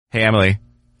Hey, Emily.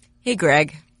 Hey,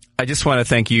 Greg. I just want to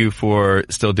thank you for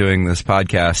still doing this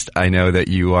podcast. I know that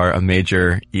you are a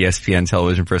major ESPN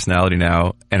television personality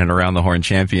now and an Around the Horn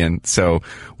champion. So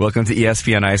welcome to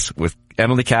ESPN Ice with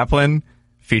Emily Kaplan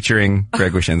featuring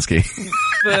Greg Wyshynski.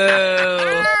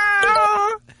 Boo.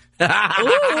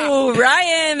 Ooh,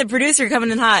 Ryan, the producer,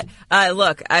 coming in hot.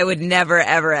 Look, I would never,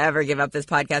 ever, ever give up this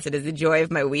podcast. It is the joy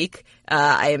of my week.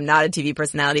 I am not a TV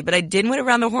personality, but I did win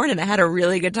Around the Horn, and I had a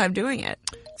really good time doing it.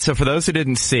 So for those who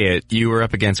didn't see it, you were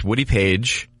up against Woody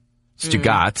Page, Stu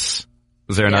Gatz.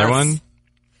 Was there another one?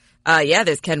 Yeah,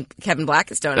 there's Kevin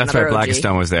Blackistone. That's right,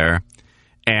 Blackistone was there.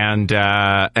 And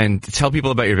tell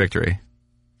people about your victory.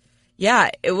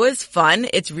 Yeah, it was fun.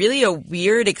 It's really a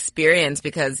weird experience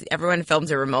because everyone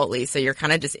films it remotely, so you're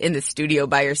kind of just in the studio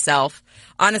by yourself.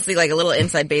 Honestly, like a little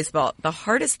inside baseball, the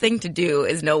hardest thing to do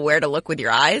is know where to look with your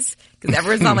eyes because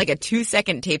everyone's on like a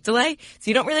 2-second tape delay,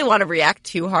 so you don't really want to react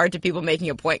too hard to people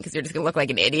making a point because you're just going to look like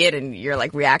an idiot and you're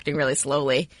like reacting really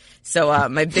slowly. So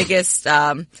my biggest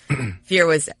fear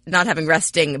was not having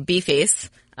resting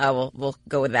B-face. We'll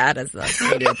go with that as the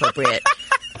radio appropriate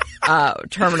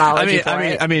terminology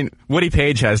I mean, Woody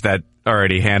Page has that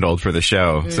already handled for the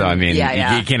show. So, I mean, you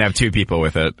can't have two people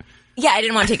with it. Yeah, I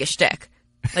didn't want to take a shtick.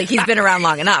 Like, he's been around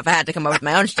long enough. I had to come up with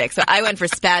my own shtick. So I went for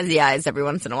spazzy eyes every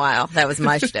once in a while. That was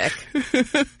my shtick.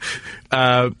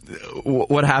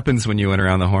 What happens when you went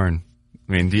Around the Horn?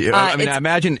 I mean, I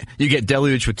imagine you get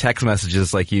deluged with text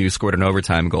messages like you scored an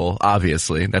overtime goal.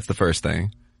 Obviously, that's the first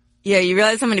thing. Yeah, you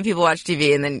realize how many people watch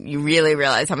TV, and then you really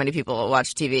realize how many people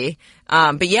watch TV.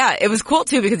 But yeah, it was cool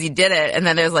too because you did it, and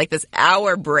then there's like this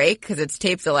hour break because it's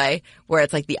tape delay where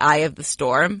it's like the eye of the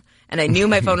storm. And I knew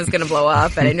my phone was going to blow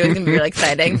up, and I knew it was going to be really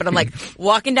exciting. But I'm like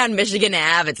walking down Michigan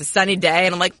Ave. It's a sunny day,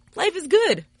 and I'm like, life is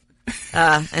good.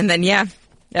 And then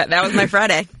that was my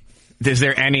Friday. Is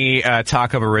there any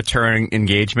talk of a return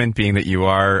engagement, being that you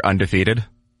are undefeated?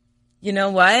 You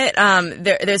know what?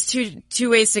 There's two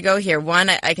ways to go here. One,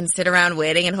 I can sit around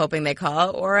waiting and hoping they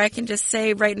call, or I can just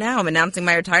say right now I'm announcing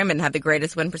my retirement and have the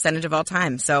greatest win percentage of all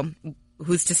time. So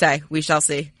who's to say? We shall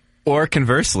see. Or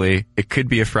conversely, it could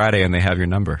be a Friday and they have your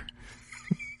number.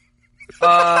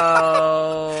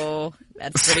 Oh,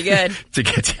 that's pretty good.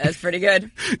 That's pretty good.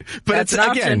 But that's an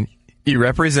option. Again, you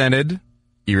represented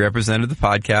the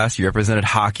podcast. You represented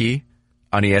hockey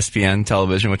on ESPN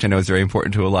television, which I know is very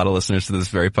important to a lot of listeners to this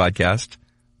very podcast.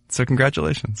 So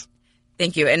congratulations.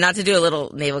 Thank you. And not to do a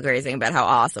little navel grazing about how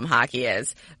awesome hockey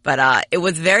is, but it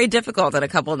was very difficult on a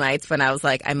couple nights when I was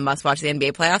like, I must watch the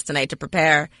NBA playoffs tonight to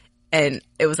prepare. And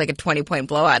it was like a 20-point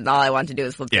blowout, and all I wanted to do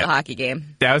was flip to the hockey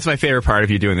game. That was my favorite part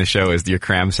of you doing the show is your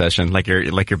cram session, like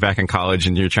you're back in college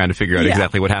and you're trying to figure out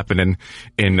exactly what happened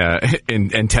in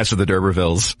Test of the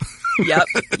D'Urbervilles.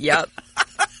 Yep.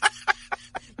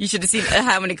 You should have seen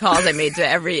how many calls I made to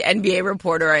every NBA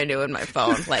reporter I knew in my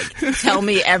phone. Like, tell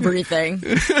me everything.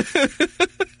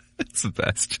 It's the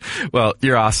best. Well,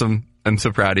 you're awesome. I'm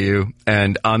so proud of you.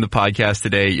 And on the podcast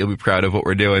today, you'll be proud of what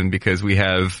we're doing because we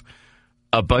have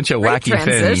a bunch of wacky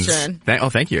Finns.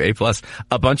 Thank you. A+.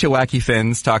 A bunch of wacky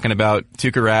Finns talking about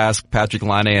Tuukka Rask, Patrick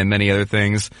Laine, and many other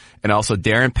things. And also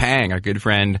Darren Pang, our good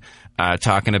friend,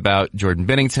 talking about Jordan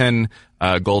Binnington,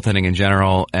 goaltending in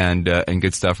general, and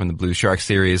good stuff from the Blue Sharks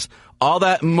series. All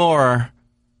that and more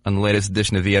on the latest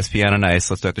edition of ESPN on Ice.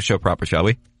 Let's start the show proper, shall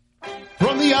we?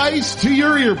 From the ice to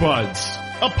your earbuds,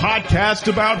 a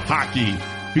podcast about hockey,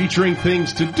 featuring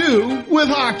things to do with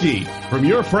hockey. From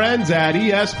your friends at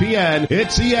ESPN,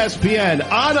 it's ESPN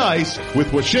on Ice with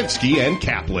Wyshynski and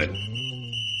Kaplan.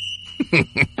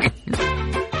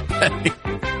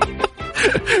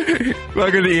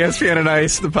 Welcome to ESPN on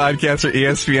Ice, the podcast where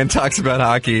ESPN talks about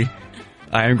hockey.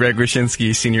 I am Greg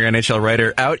Wyshynski, senior NHL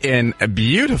writer, out in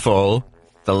beautiful,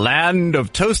 the land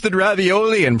of toasted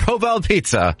ravioli and Proval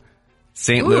pizza,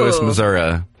 St. Louis,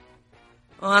 Missouri.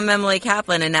 Well, I'm Emily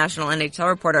Kaplan, a national NHL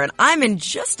reporter, and I'm in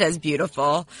just as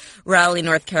beautiful Raleigh,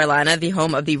 North Carolina, the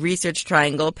home of the Research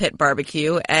Triangle Pit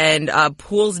Barbecue and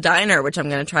Pool's Diner, which I'm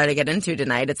going to try to get into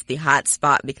tonight. It's the hot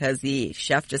spot because the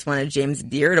chef just won a James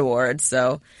Beard Award,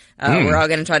 so we're all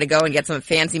going to try to go and get some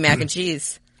fancy mac and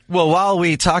cheese. Well, while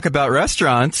we talk about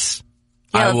restaurants,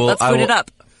 let's food it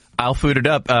up. I'll food it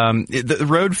up. The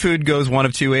road food goes one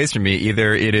of two ways for me.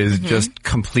 Either it is just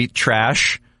complete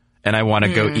trash, and I want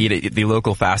to go eat at the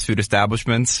local fast food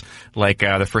establishments. Like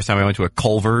the first time I went to a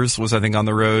Culver's was, I think, on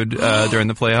the road during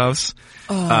the playoffs.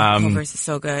 Culver's is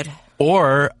so good.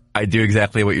 Or I do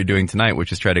exactly what you're doing tonight,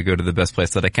 which is try to go to the best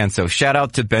place that I can. So shout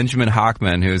out to Benjamin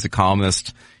Hockman, who is a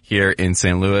columnist here in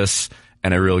St. Louis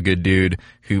and a real good dude,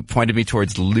 who pointed me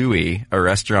towards Louis, a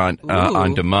restaurant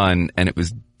on Demon, and it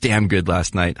was damn good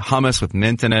last night. Hummus with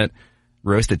mint in it.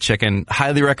 roasted chicken.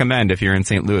 Highly recommend if you're in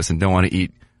St. Louis and don't want to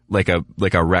eat like a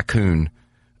raccoon,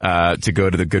 to go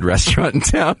to the good restaurant in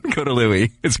town. Go to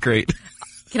Louis. It's great.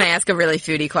 Can I ask a really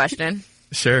foodie question?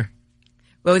 Sure.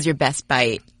 What was your best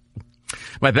bite?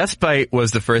 My best bite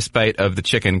was the first bite of the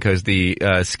chicken because the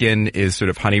skin is sort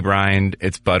of honey brined.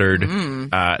 It's buttered.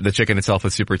 The chicken itself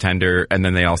is super tender, and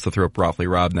then they also throw broccoli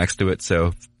rabe next to it.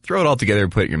 So throw it all together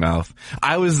and put it in your mouth.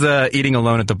 I was eating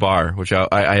alone at the bar, which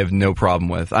I have no problem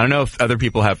with. I don't know if other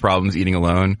people have problems eating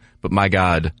alone, but my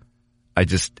God,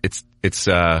 it's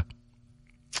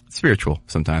spiritual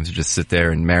sometimes. You just sit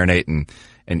there and marinate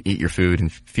and eat your food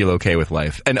and feel okay with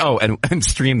life. And and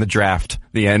stream the draft,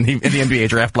 the NBA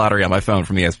draft lottery on my phone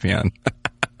from ESPN.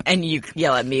 And you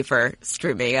yell at me for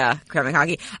streaming cramming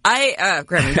hockey.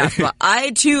 Cramming basketball.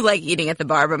 I too like eating at the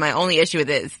bar, but my only issue with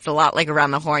it is it's a lot like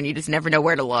around the horn. You just never know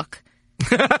where to look.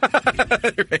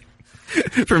 Right.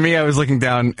 For me, I was looking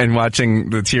down and watching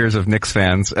the tears of Knicks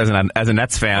fans as a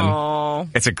Nets fan. Aww.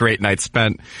 It's a great night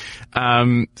spent.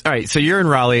 All right, so you're in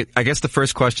Raleigh. I guess the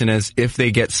first question is, if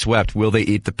they get swept, will they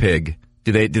eat the pig?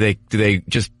 Do they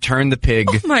just turn the pig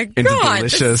into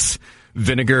delicious,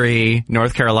 vinegary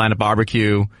North Carolina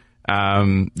barbecue?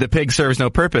 The pig serves no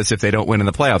purpose if they don't win in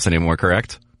the playoffs anymore,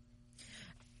 correct?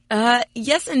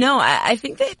 Yes and no. I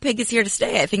think the pig is here to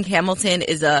stay. I think Hamilton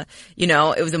is it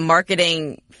was a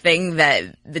marketing thing that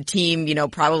the team,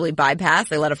 probably bypassed.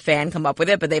 They let a fan come up with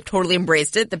it, but they've totally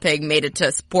embraced it. The pig made it to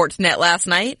Sportsnet last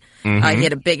night. He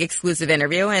had a big exclusive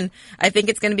interview, and I think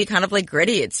it's going to be kind of like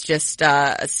Gritty. It's just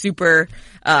a super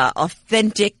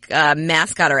authentic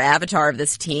mascot or avatar of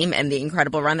this team and the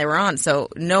incredible run they were on. So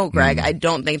no, Greg, I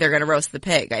don't think they're going to roast the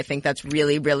pig. I think that's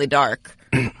really, really dark.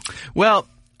 Well,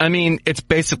 I mean, it's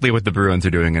basically what the Bruins are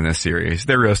doing in this series.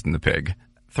 They're roasting the pig.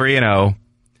 3-0.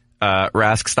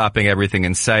 Rask stopping everything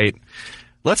in sight.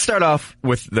 Let's start off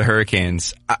with the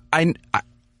Hurricanes.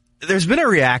 There's been a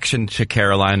reaction to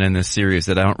Carolina in this series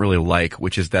that I don't really like,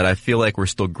 which is that I feel like we're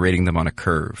still grading them on a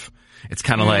curve. It's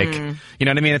kind of like, you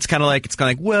know what I mean? It's kind of like,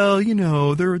 well,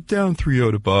 they're down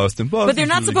 3-0 to Boston. But they're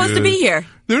not supposed to be here.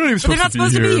 They're not even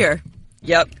supposed to be here.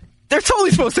 Yep. They're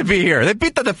totally supposed to be here. They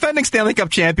beat the defending Stanley Cup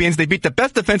champions. They beat the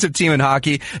best defensive team in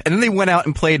hockey. And then they went out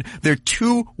and played their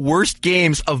two worst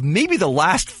games of maybe the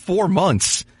last 4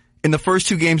 months in the first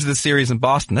two games of the series in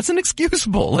Boston. That's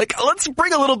inexcusable. Let's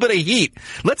bring a little bit of heat.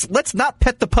 Let's not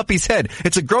pet the puppy's head.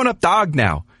 It's a grown-up dog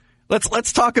now.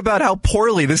 Let's talk about how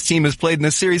poorly this team has played in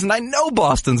this series. And I know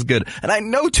Boston's good. And I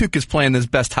know Tuukka is playing his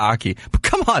best hockey. But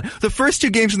come on. The first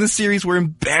two games in this series were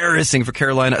embarrassing for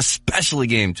Carolina, especially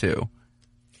game 2.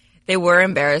 They were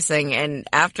embarrassing, and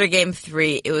after Game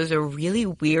 3, it was a really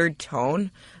weird tone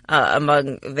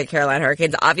among the Carolina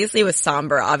Hurricanes. Obviously, it was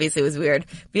somber. Obviously, it was weird.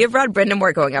 We have Rod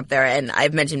Brindamore going up there, and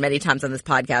I've mentioned many times on this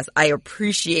podcast, I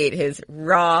appreciate his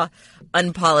raw,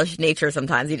 unpolished nature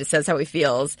sometimes. He just says how he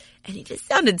feels. And he just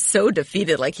sounded so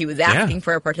defeated, like he was asking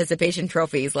for a participation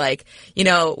trophy. He's like,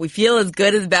 we feel as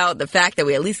good about the fact that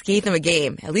we at least gave them a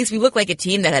game. At least we look like a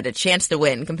team that had a chance to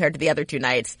win compared to the other two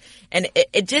nights. And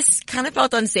it just kind of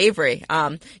felt unsavory.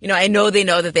 I know they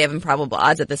know that they have improbable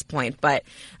odds at this point, but,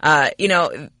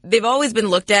 they've always been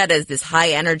looked at as this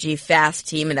high energy, fast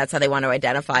team, and that's how they want to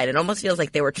identify it. It almost feels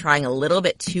like they were trying a little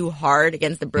bit too hard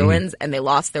against the Bruins, and they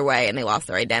lost their way and they lost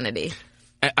their identity.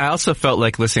 I also felt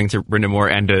like listening to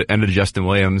Brindamore and to Justin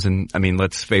Williams, and I mean,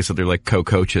 let's face it, they're like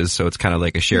co-coaches, so it's kind of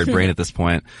like a shared brain at this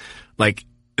point. Like,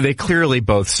 they clearly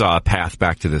both saw a path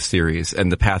back to this series,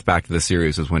 and the path back to the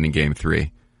series was winning Game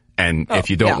 3. And if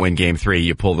you don't win Game 3,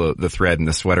 you pull the thread and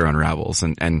the sweater unravels.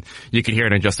 And you could hear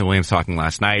it in Justin Williams talking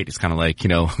last night. It's kind of like,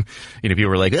 people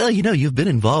were like, you've been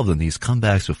involved in these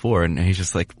comebacks before. And he's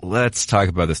just like, let's talk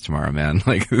about this tomorrow, man.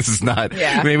 Like, this is not,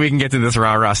 maybe we can get to this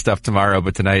rah-rah stuff tomorrow,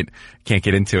 but tonight can't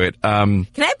get into it. Can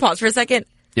I pause for a second?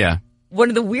 Yeah. One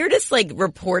of the weirdest,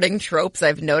 reporting tropes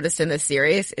I've noticed in this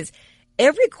series is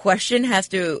every question has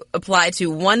to apply to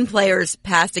one player's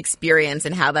past experience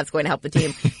and how that's going to help the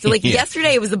team. So,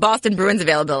 yesterday it was the Boston Bruins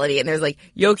availability, and there's,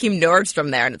 Joachim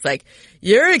Nordstrom there, and it's like,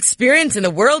 your experience in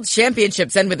the World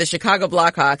Championships and with the Chicago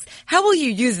Blackhawks, how will you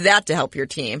use that to help your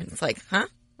team? And it's like, huh?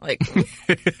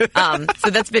 So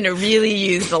that's been really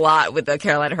used a lot with the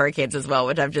Carolina Hurricanes as well,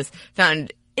 which I've just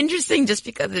found interesting just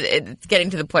because it's getting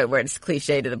to the point where it's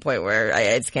cliche to the point where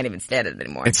I just can't even stand it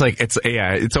anymore.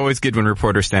 It's always good when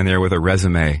reporters stand there with a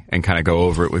resume and kind of go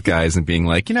over it with guys and being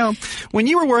like, when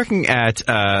you were working at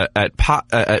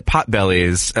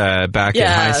Potbelly's, back in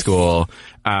high school,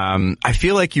 I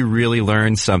feel like you really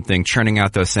learned something churning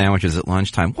out those sandwiches at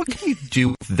lunchtime. What can you do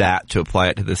with that to apply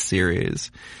it to this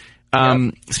series?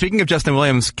 Speaking of Justin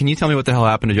Williams, can you tell me what the hell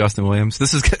happened to Justin Williams?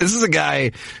 This is a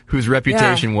guy whose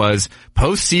reputation was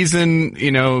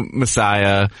postseason,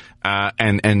 messiah,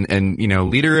 and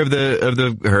leader of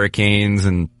the Hurricanes,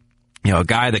 and a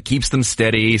guy that keeps them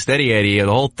steady Eddie, the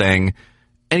whole thing.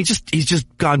 And he's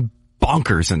just gone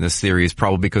bonkers in this series,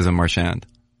 probably because of Marchand.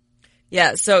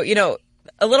 Yeah. So,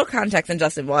 a little context on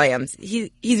Justin Williams.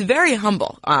 He's very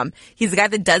humble. He's the guy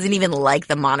that doesn't even like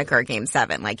the moniker Game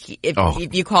 7. Like,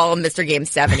 if you call him Mr. Game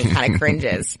 7, he kind of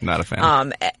cringes. Not a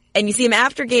fan. And you see him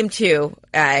after Game 2,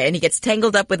 and he gets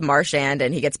tangled up with Marchand,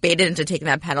 and he gets baited into taking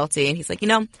that penalty, and he's like,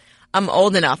 I'm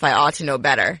old enough, I ought to know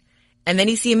better. And then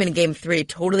you see him in Game 3,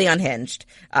 totally unhinged.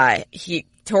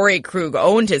 Torrey Krug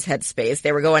owned his headspace.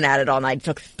 They were going at it all night. He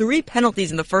took 3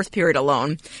 penalties in the first period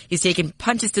alone. He's taken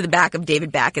punches to the back of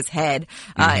David Backes' head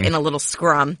in a little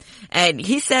scrum. And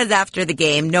he says after the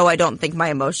game, no, I don't think my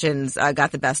emotions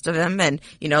got the best of him. And,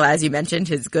 as you mentioned,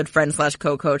 his good friend /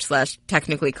 co-coach /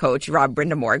 technically coach, Rob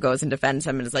Brindamore, goes and defends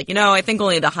him and is like, I think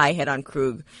only the high hit on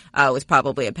Krug was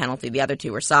probably a penalty. The other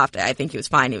 2 were soft. I think he was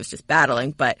fine. He was just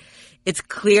battling. But it's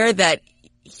clear that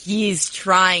he's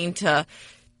trying to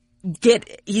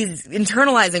he's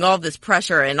internalizing all of this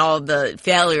pressure and all of the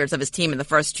failures of his team in the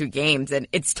first 2 games, and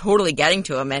it's totally getting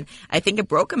to him, and I think it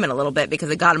broke him in a little bit because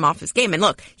it got him off his game. And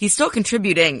look, he's still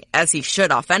contributing as he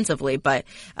should offensively, but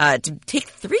to take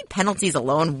 3 penalties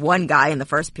alone, 1 guy in the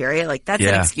first period, that's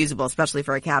inexcusable, especially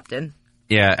for a captain.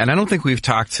 Yeah, and I don't think we've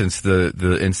talked since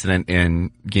the incident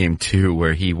in Game 2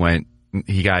 where he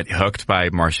got hooked by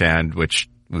Marchand, which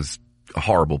was a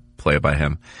horrible play by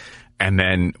him. And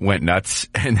then went nuts,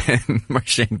 and then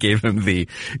Marchand gave him the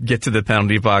get to the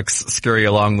penalty box, scurry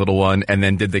along little one, and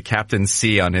then did the Captain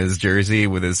C on his jersey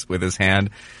with his hand.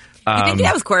 You think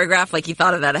that was choreographed, like he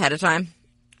thought of that ahead of time?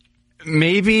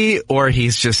 Maybe, or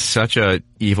he's just such a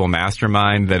evil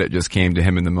mastermind that it just came to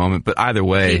him in the moment. But either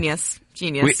way. Genius.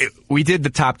 We did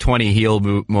the top 20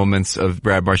 heel moments of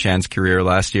Brad Marchand's career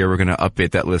last year. We're going to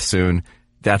update that list soon.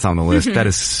 That's on the list. That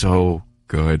is so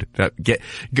good.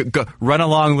 Go, run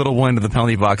along little one to the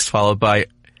penalty box, followed by,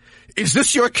 is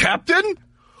this your captain?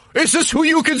 Is this who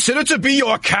you consider to be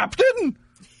your captain?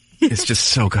 It's just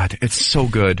so good. It's so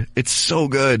good. It's so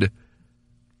good.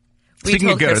 We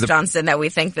told Chris Johnston that we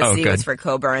think the C was for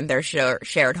Coburn, their shared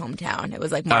hometown. It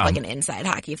was more like an inside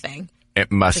hockey thing.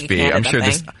 It must be. I'm sure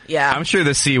I'm sure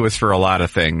the C was for a lot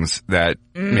of things that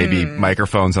maybe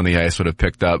microphones on the ice would have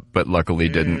picked up, but luckily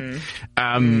didn't.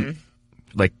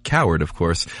 Like Coward, of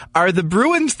course. Are the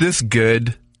Bruins this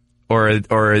good, or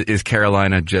is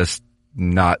Carolina just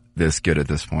not this good at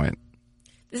this point?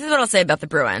 This is what I'll say about the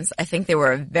Bruins. I think they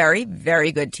were a very,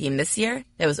 very good team this year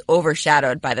that was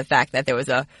overshadowed by the fact that there was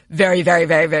a very, very,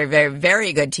 very, very, very,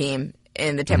 very good team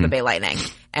in the Tampa Bay Lightning.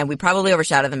 And we probably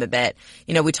overshadowed them a bit.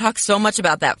 We talk so much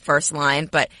about that first line,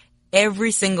 but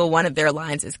every single one of their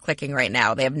lines is clicking right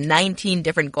now. They have 19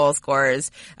 different goal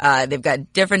scorers. They've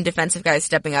got different defensive guys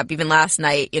stepping up. Even last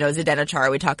night, Zdeno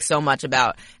Chara, we talked so much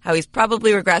about how he's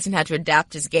probably regressing, had to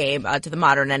adapt his game to the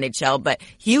modern NHL, but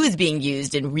he was being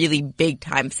used in really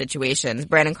big-time situations.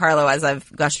 Brandon Carlo, as I've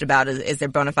gushed about, is their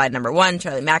bona fide number 1.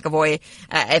 Charlie McAvoy,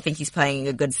 I think he's playing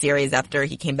a good series after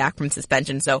he came back from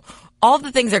suspension. So all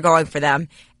the things are going for them.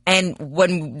 And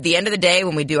when the end of the day,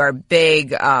 when we do our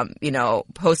big,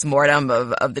 post-mortem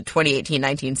of the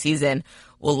 2018-19 season,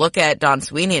 we'll look at Don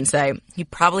Sweeney and say he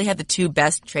probably had the 2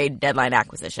 best trade deadline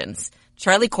acquisitions.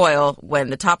 Charlie Coyle,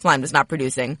 when the top line was not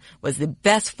producing, was the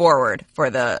best forward for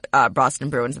the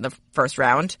Boston Bruins in the first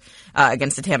round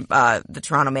against the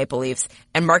Toronto Maple Leafs.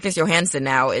 And Marcus Johansson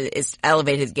now is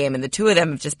elevated his game, and the 2 of them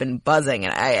have just been buzzing.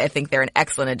 And I think they're an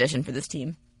excellent addition for this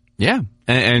team. Yeah,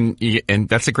 and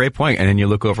that's a great point. And then you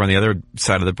look over on the other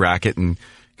side of the bracket, and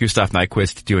Gustav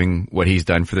Nyquist doing what he's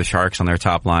done for the Sharks on their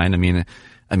top line. I mean,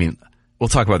 we'll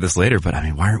talk about this later, but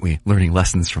why aren't we learning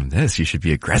lessons from this? You should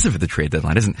be aggressive at the trade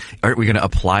deadline. Aren't we going to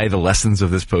apply the lessons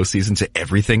of this postseason to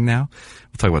everything now?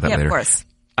 We'll talk about that later. Of course.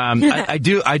 I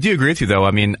do agree with you though.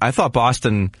 I thought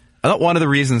one of the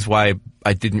reasons why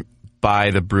I didn't buy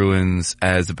the Bruins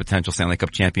as a potential Stanley Cup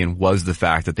champion was the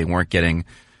fact that they weren't getting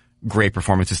great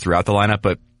performances throughout the lineup,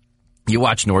 but you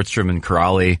watch Nordstrom and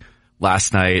Kuraly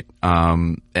last night,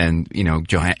 and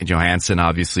Johansson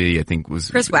obviously I think was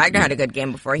Chris Wagner had a good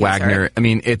game before he was hurt.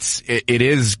 It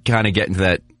is kind of getting to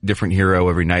that different hero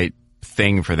every night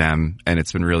thing for them, and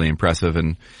it's been really impressive.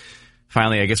 And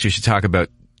finally, I guess we should talk about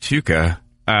Tuukka.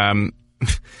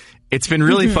 It's been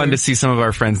really fun to see some of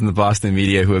our friends in the Boston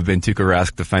media who have been Tuukka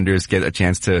Rask defenders get a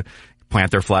chance to plant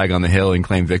their flag on the hill and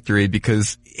claim victory,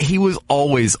 because he was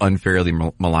always unfairly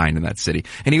maligned in that city.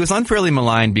 And he was unfairly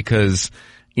maligned because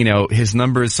his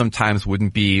numbers sometimes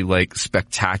wouldn't be like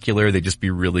spectacular. They'd just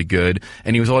be really good.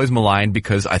 And he was always maligned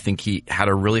because I think he had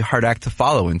a really hard act to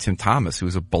follow in Tim Thomas, who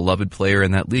was a beloved player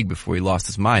in that league before he lost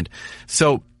his mind.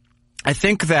 So I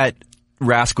think that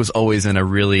Rask was always in a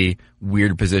really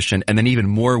weird position, and then even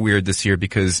more weird this year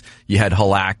because you had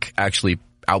Halak actually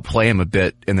outplay him a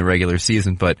bit in the regular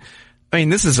season. But I mean,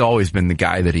 this has always been the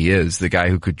guy that he is, the guy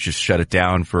who could just shut it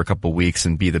down for a couple weeks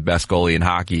and be the best goalie in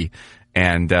hockey.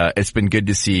 And it's been good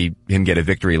to see him get a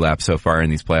victory lap so far in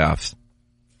these playoffs.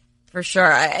 For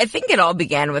sure. I think it all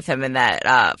began with him in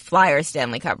that Flyers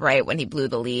Stanley Cup, right, when he blew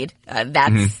the lead.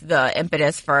 That's the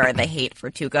impetus for the hate for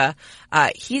Tuukka.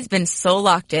 He's been so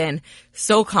locked in,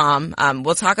 so calm.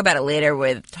 We'll talk about it later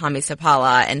with Tommi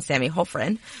Seppala and Sami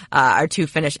Hoffren, our two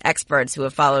Finnish experts who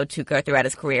have followed Tuukka throughout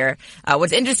his career.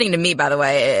 What's interesting to me, by the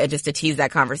way, just to tease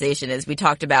that conversation, is we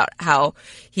talked about how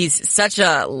he's such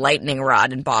a lightning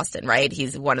rod in Boston, right?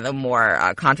 He's one of the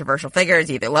more controversial figures.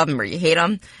 You either love him or you hate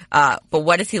him. But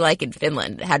what is he like in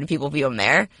Finland? How do people view him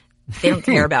there? They don't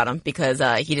care about him because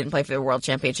he didn't play for the World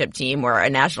Championship team or a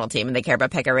national team, and they care about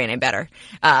Pekka Räinen better,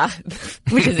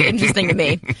 which is interesting to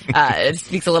me. It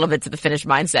speaks a little bit to the Finnish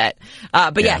mindset.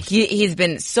 But yeah, he's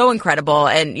been so incredible.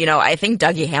 And, I think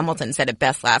Dougie Hamilton said it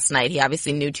best last night. He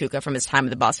obviously knew Tuukka from his time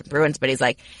with the Boston Bruins, but he's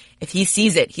like, if he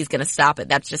sees it, he's going to stop it.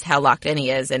 That's just how locked in he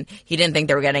is. And he didn't think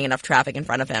they were getting enough traffic in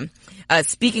front of him.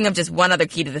 Speaking of just one other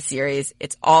key to the series,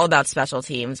 it's all about special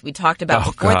teams. We talked about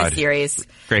before the series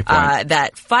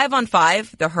that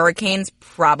 5-on-5, the Hurricanes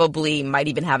probably might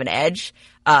even have an edge.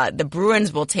 The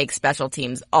Bruins will take special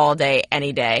teams all day,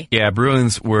 any day. Yeah,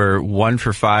 Bruins were 1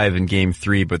 for 5 in Game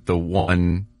 3, but the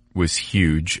one was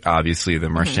huge. Obviously, the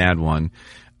Marchand one.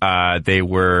 They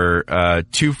were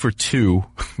 2 for 2.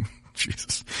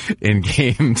 Jesus. In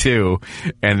Game 2,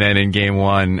 and then in Game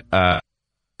 1,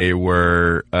 they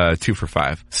were 2 for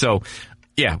 5. So,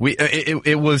 yeah,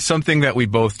 it was something that we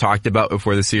both talked about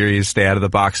before the series. Stay out of the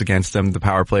box against them. The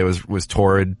power play was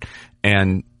torrid,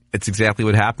 and it's exactly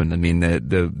what happened. I mean,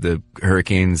 the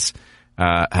Hurricanes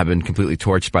have been completely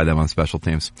torched by them on special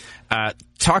teams.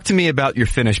 Talk to me about your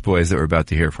Finnish boys that we're about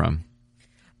to hear from.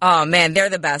 Oh man,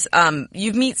 they're the best.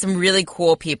 You meet some really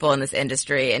cool people in this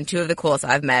industry, and two of the coolest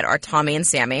I've met are Tommi and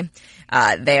Sami.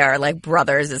 They are like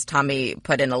brothers, as Tommi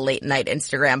put in a late night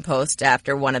Instagram post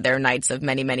after one of their nights of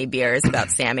many, many beers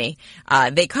about Sami.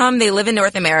 They live in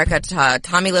North America.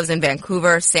 Tommi lives in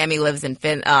Vancouver. Sami lives in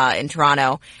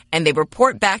Toronto, and they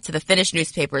report back to the Finnish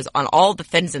newspapers on all the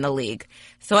Finns in the league.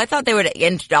 So I thought they would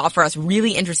offer us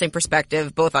really interesting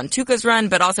perspective, both on Tuukka's run,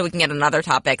 but also we can get on other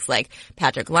topics like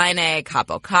Patrick Laine,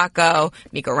 Kaapo Kakko,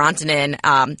 Mikko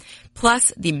Rantanen,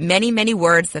 plus the many, many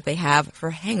words that they have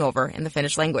for hangover in the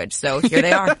Finnish language. So here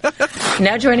they are.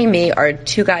 Now joining me are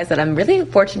two guys that I'm really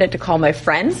fortunate to call my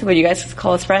friends. Would you guys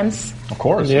call us friends? Of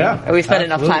course. Yeah. We spend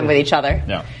enough time with each other.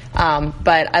 Yeah.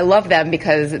 But I love them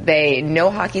because they know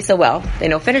hockey so well, they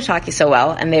know Finnish hockey so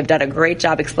well, and they've done a great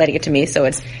job explaining it to me. So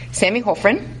it's Sami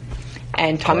Hoffren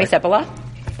and Tommi Seppala.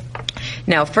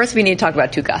 Now, first we need to talk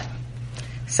about Tuukka.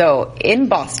 So in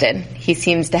Boston, he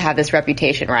seems to have this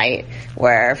reputation, right,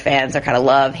 where fans are kind of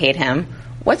love, hate him.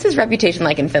 What's his reputation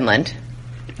like in Finland?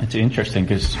 It's interesting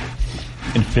because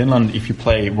in Finland, if you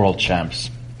play world champs,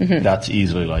 that's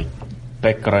easily like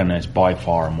Pekka Räinen is by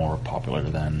far more popular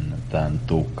than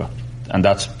Tuukka, and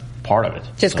that's part of it.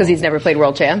 Just because he's never played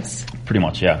world champs? Pretty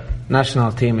much, yeah.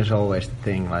 National team is always the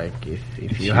thing. Like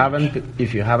if you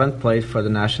haven't played for the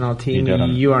national team,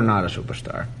 you are not a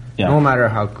superstar. Yeah. No matter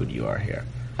how good you are here.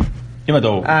 Even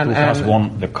though Tuukka has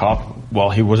won the cup,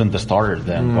 well, he wasn't the starter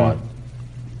then, but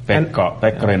Pekka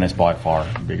Räinen is by far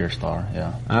a bigger star.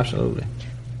 Yeah, absolutely.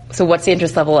 So what's the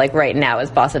interest level like right now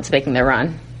as Boston's making their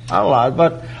run? A lot,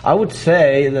 but I would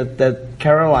say that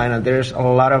Carolina, there's a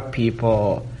lot of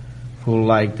people who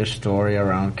like the story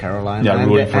around Carolina.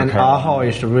 Yeah, and Aho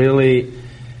is really,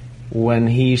 when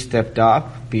he stepped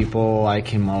up, people like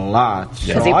him a lot.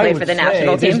 Because he played for the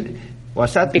national team?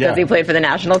 What's that? Because he played for the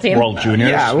national team? World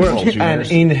Juniors. Yeah, World Juniors.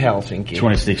 And in Helsinki.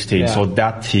 2016. Yeah. So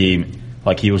that team,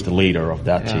 like he was the leader of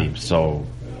that team. So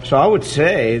I would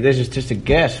say, this is just a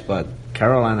guess, but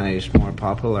Carolina is more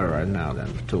popular right now than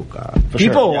Tuukka.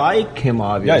 People like him,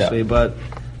 obviously, but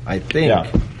I think,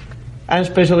 and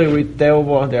especially with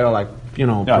Teuvo, they're like,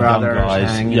 brothers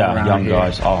hanging around young here.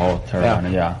 guys, Aho,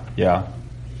 Terran,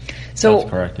 So, that's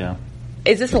correct,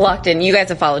 Is this locked in? You guys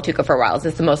have followed Tuukka for a while. Is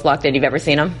this the most locked in you've ever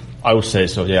seen him? I would say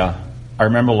so, yeah. I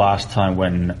remember last time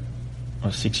when,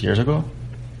 6 years ago?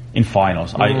 In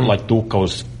finals. Tuukka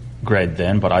was great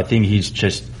then, but I think he's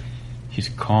just He's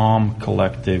calm,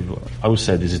 collective. I would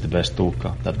say this is the best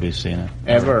Tuukka that we've seen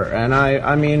ever. And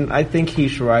I mean, I think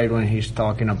he's right when he's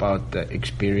talking about the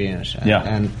experience.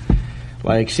 And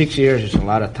like 6 years is a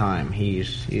lot of time.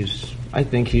 I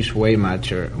think he's way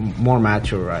more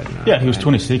mature right now. Yeah, he was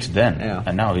 26 then,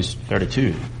 and now he's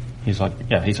 32. He's like,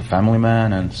 he's a family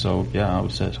man, and so I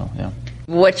would say so. Yeah.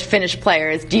 Which Finnish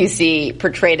players do you see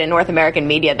portrayed in North American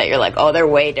media that you're like, oh, they're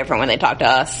way different when they talk to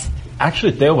us?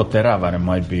 Actually, Teuvo Teräväinen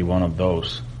might be one of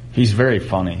those. He's very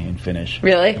funny in Finnish.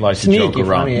 Really? He likes Sneaky to joke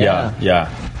around. Funny, yeah.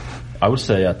 I would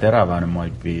say Teräväinen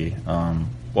might be.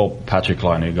 Patrick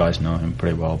Laine, you guys know him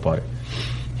pretty well, but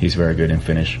he's very good in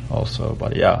Finnish also.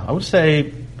 But I would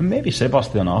say maybe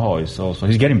Sebastian Aho is also.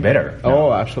 He's getting better.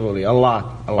 Oh, absolutely, a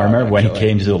lot. I remember when he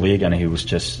came to the league and he was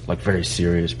just like very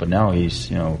serious, but now he's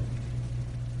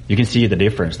you can see the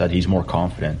difference that he's more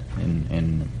confident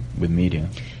in with media.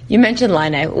 You mentioned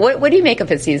Laine. What do you make of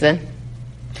his season?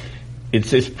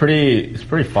 It's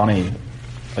pretty funny.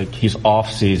 Like his off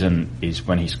season is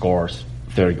when he scores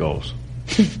 30 goals,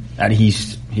 and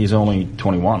he's only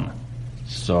 21.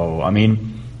 So I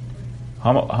mean,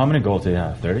 how many goals did he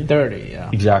have? 30. 30, yeah.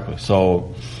 Exactly.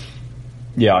 So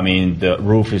I mean the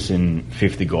roof is in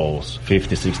 50 goals,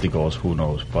 50, 60 goals. Who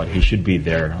knows? But he should be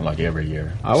there like every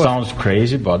year. Sounds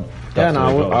crazy, but that's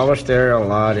I was there a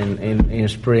lot in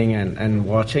spring and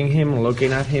watching him,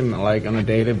 looking at him like on a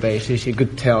daily basis. You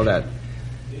could tell that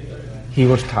he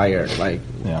was tired,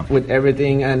 with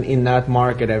everything, and in that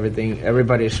market,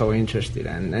 everybody's so interested,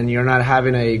 and you're not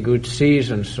having a good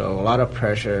season, so a lot of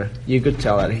pressure. You could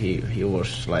tell that he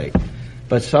was like,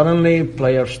 but suddenly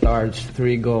playoff starts,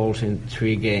 3 goals in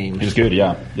 3 games. He's good,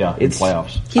 yeah, in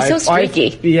playoffs. He's so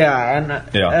streaky.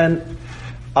 And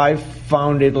I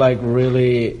found it like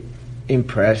really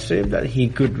impressive that he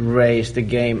could raise the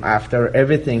game after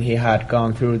everything he had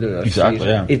gone through the season.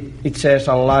 Yeah. It says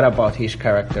a lot about his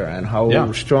character and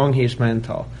how strong he's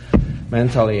mentally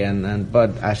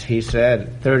but as he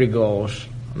said, 30 goals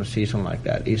on a season like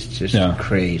that is just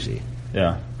crazy.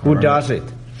 Yeah. Who does it?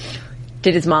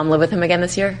 Did his mom live with him again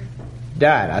this year?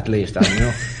 Dad, at least I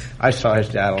knew. I saw his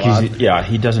dad a lot.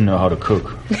 He doesn't know how to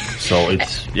cook. So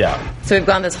it's So we've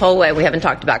gone this whole way. We haven't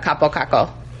talked about Capo Kakko.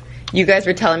 You guys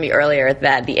were telling me earlier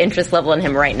that the interest level in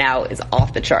him right now is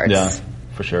off the charts. Yeah,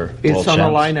 for sure. It's on a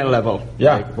Laine level.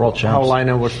 Yeah, world champs. How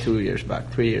Laine was 2 years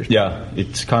back, 3 years back. Yeah,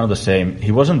 it's kind of the same.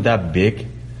 He wasn't that big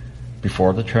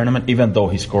before the tournament, even though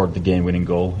he scored the game-winning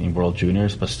goal in World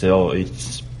Juniors. But still,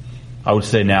 I would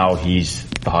say now he's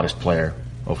the hottest player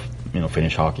of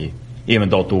Finnish hockey. Even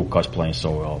though Tuukka is playing so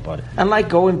well, and like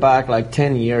going back like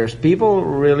 10 years, people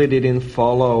really didn't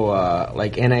follow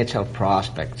like NHL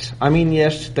prospects. I mean,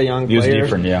 yes, the young players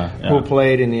who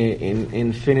played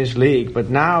in Finnish league,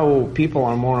 but now people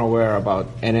are more aware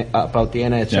about the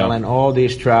NHL and all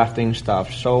these drafting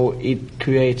stuff. So it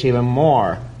creates even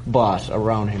more buzz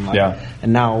around him.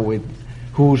 And now with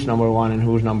who's number 1 and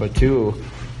who's number 2.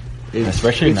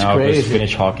 Especially now crazy. because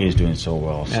Finnish hockey is doing so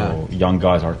well. So young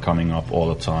guys are coming up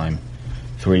all the time.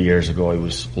 3 years ago, it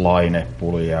was Laine,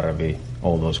 Puljärvi,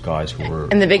 all those guys who were.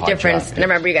 And the big difference, and I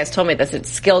remember you guys told me this,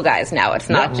 it's skill guys now. It's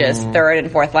not just third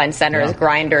and fourth line centers,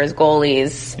 grinders,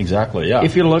 goalies. Exactly, yeah.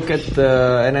 If you look at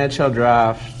the NHL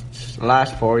draft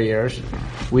last 4 years,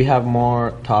 we have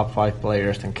more top 5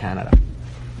 players than Canada.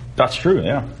 That's true,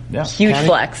 yeah. Huge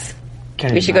flex.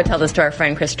 We should go tell this to our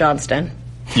friend Chris Johnston.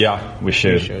 Yeah, we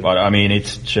should. But I mean,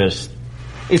 it's just.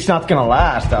 It's not going to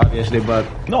last, obviously, but.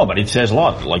 No, but it says a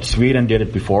lot. Like, Sweden did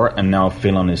it before, and now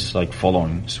Finland is, like,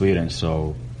 following Sweden,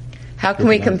 so. How can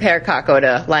we compare Kakko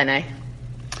to Laine?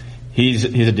 He's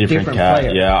a different cat.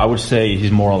 Player. Yeah, I would say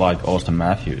he's more like Austin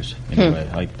Matthews, in a way.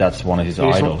 Like, that's one of his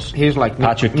idols. He's like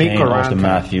Patrick Kane, Austin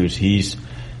Matthews. His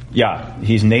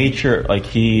nature, like,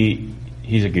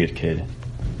 he's a good kid.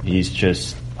 He's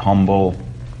just humble.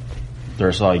 He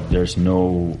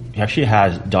actually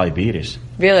has diabetes.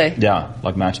 Really? Yeah,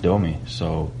 like Max Domi.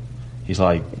 So he's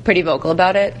like pretty vocal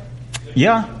about it.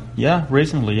 Yeah,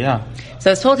 recently, yeah. So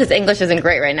I was told his English isn't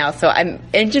great right now. So I'm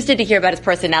interested to hear about his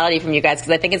personality from you guys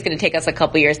because I think it's going to take us a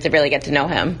couple years to really get to know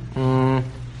him.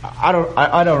 I don't.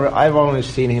 I've only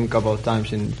seen him a couple of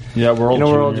times in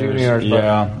World Juniors.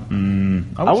 Yeah,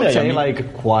 I would say like a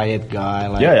quiet guy.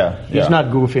 Like, he's not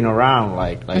goofing around.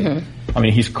 I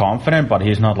mean, he's confident, but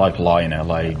he's not like Laine,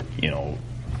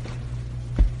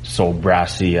 so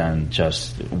brassy and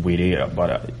just witty.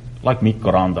 But like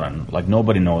Mikko Rantanen, like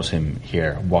nobody knows him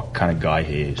here, what kind of guy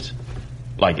he is.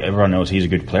 Like everyone knows he's a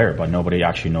good player, but nobody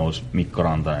actually knows Mikko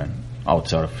Rantanen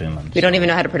outside of Finland. We don't even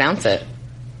know how to pronounce it.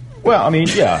 Well, I mean,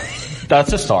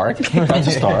 That's a start.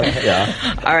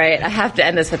 Yeah. All right, I have to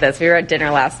end this with this. We were at dinner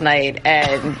last night,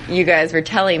 and you guys were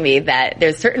telling me that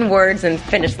there's certain words in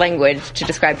Finnish language to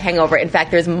describe hangover. In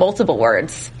fact, there's multiple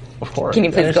words. Of course. Can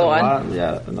you please go on?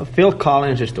 No, Phil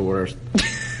Collins is the worst.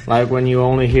 Like when you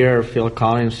only hear Phil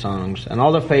Collins songs, and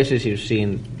all the faces you've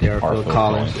seen, they're Phil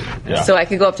Collins. Yeah. So I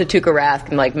could go up to Tuukka Rask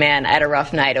and be like, man, I had a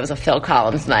rough night. It was a Phil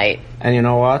Collins night. And you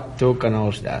know what? Tuukka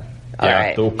knows that. All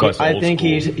right. I think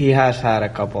he has had a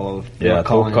couple of Phil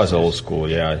Collins. Tuukka's old school.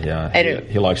 Yeah.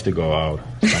 He likes to go out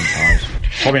sometimes.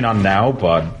 Probably not now,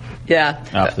 but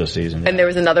after the season. And there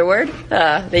was another word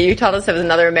that you told us there was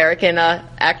another American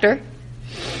actor.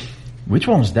 Which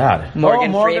one was that?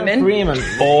 Morgan Freeman.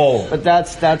 Oh. But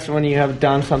that's when you have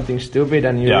done something stupid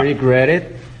and you regret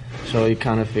it. So you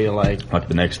kind of feel like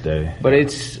the next day. But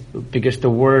it's because the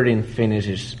word in Finnish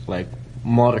is like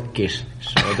morkis.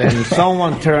 So then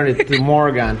someone turned it to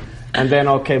Morgan, and then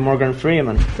Morgan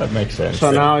Freeman. That makes sense.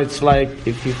 So now it's like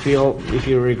if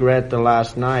you regret the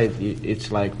last night,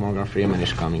 it's like Morgan Freeman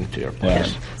is coming to your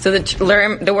place. Yeah. So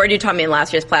the word you taught me in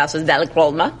last year's class was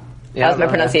välikolma. Yeah, that was my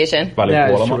pronunciation.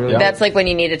 That's like when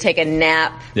you need to take a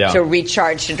nap to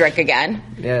recharge to drink again.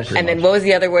 Yes. And then what was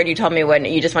the other word you told me when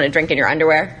you just want to drink in your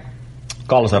underwear?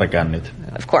 Kalsarikännit.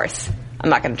 Of course. I'm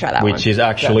not going to try that one. Which is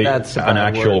actually an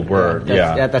actual word.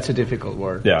 That's a difficult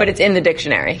word. Yeah. But it's in the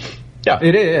dictionary. Yeah.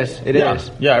 It is. It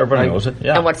is. Yeah, everybody knows it.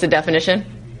 Yeah. And what's the definition?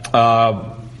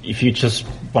 If you just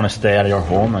want to stay at your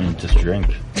home and just drink,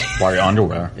 wear your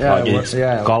underwear.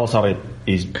 Kalsarit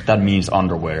that means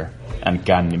underwear. And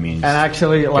känni means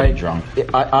actually drunk.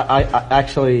 I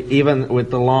actually even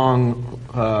with the long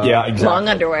long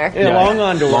underwear. Long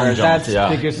underwear. Long jump,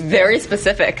 that's because very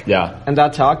specific. Yeah, and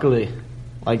that's ugly.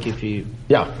 Like if you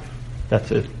that's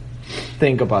it.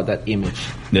 Think about that image.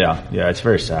 Yeah, it's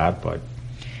very sad. But all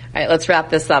right, let's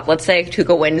wrap this up. Let's say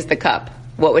Tuukka wins the cup.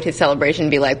 What would his celebration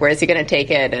be like? Where is he going to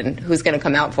take it, and who's going to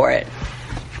come out for it?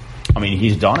 I mean,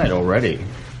 he's done it already.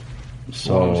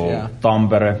 So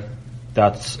Tampere.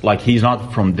 That's like he's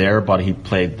not from there, but he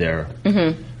played there.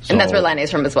 Mm-hmm. So, and that's where Laine's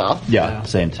from as well. Yeah,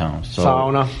 same town. So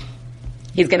sauna.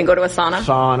 He's going to go to a sauna.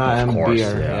 Sauna and course,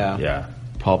 beer. Yeah.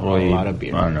 Probably a lot of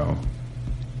beer. I don't know.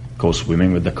 Go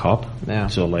swimming with the cup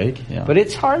to a lake. Yeah. But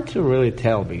it's hard to really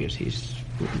tell because he's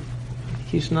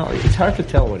not. It's hard to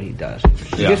tell what he does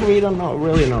because we don't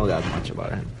really know that much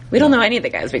about him. We don't know any of the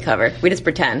guys we cover. We just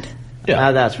pretend.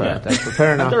 Yeah, that's right. Yeah. That's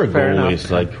fair enough. Fair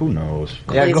enough. Like who knows?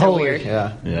 Goalies are weird.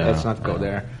 Yeah. Let's not go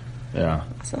there. Yeah.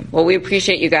 Awesome. Well, we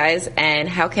appreciate you guys. And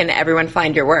how can everyone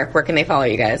find your work? Where can they follow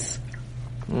you guys?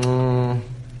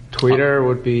 Twitter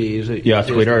would be easy. Yeah,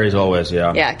 Twitter is always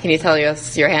Yeah. Can you tell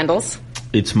us your handles?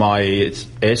 It's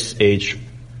SHOFFREN.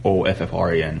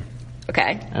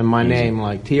 Okay. And my name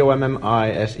like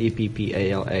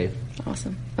TOMMISEPPALA.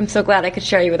 Awesome. I'm so glad I could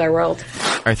share you with our world.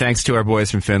 Our thanks to our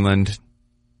boys from Finland,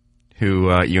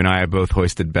 who you and I have both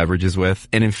hoisted beverages with,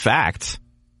 and in fact,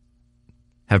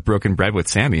 have broken bread with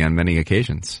Sami on many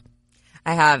occasions.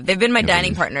 I have. They've been my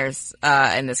dining partners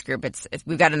in this group.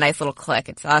 We've got a nice little clique.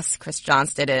 It's us, Chris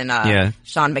Johnston, and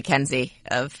Sean McKenzie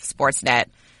of Sportsnet.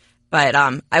 But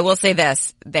I will say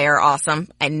this. They are awesome.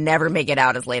 I never make it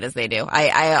out as late as they do.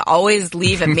 I always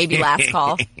leave at maybe last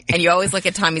call, and you always look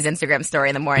at Tommy's Instagram story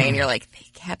in the morning, and you're like, they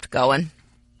kept going.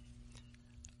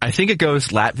 I think it goes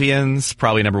Latvians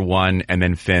probably number one, and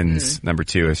then Finns number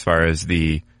two. As far as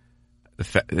their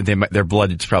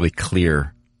blood is probably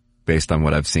clear, based on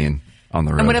what I've seen on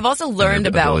the road. And what I've also learned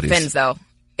about Finns, though,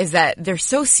 is that they're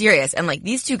so serious. And like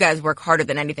these two guys work harder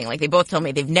than anything. Like they both tell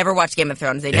me they've never watched Game of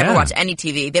Thrones. They never watch any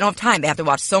TV. They don't have time. They have to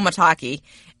watch so much hockey.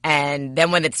 And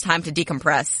then when it's time to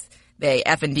decompress, they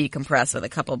effing decompress with a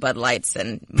couple Bud Lights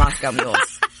and Moscow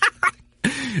Mules.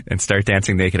 And start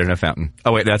dancing naked in a fountain.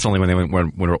 Oh wait, that's only when they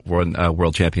won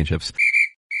World Championships.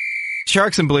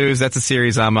 Sharks and Blues, that's a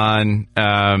series I'm on.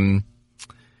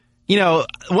 You know,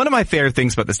 one of my favorite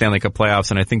things about the Stanley Cup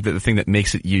playoffs, and I think that the thing that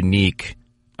makes it unique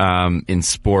in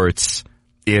sports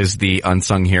is the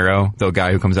unsung hero, the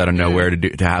guy who comes out of nowhere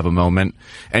to have a moment.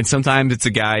 And sometimes it's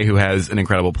a guy who has an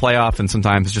incredible playoff, and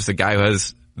sometimes it's just a guy who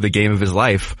has the game of his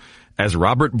life, as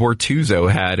Robert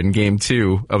Bortuzzo had in Game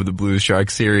 2 of the Blues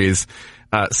Sharks series,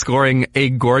 scoring a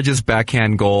gorgeous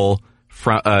backhand goal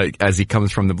as he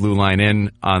comes from the blue line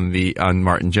in on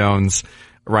Martin Jones.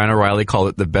 Ryan O'Reilly called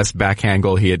it the best backhand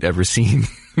goal he had ever seen.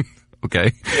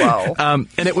 Okay. Wow.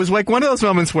 And it was like one of those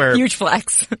moments where huge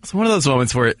flex. It's one of those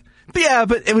moments where,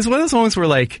 but it was one of those moments where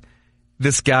like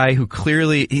this guy who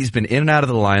clearly he's been in and out of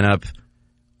the lineup,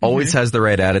 always has the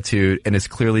right attitude, and is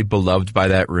clearly beloved by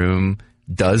that room,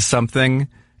 does something,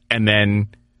 and then,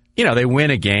 they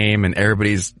win a game and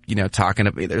everybody's, talking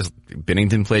about,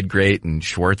 Binnington played great and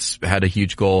Schwartz had a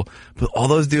huge goal. But all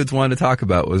those dudes wanted to talk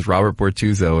about was Robert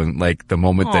Bortuzzo and like the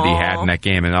moment that he had in that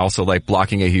game and also like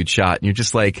blocking a huge shot. And you're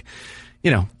just like,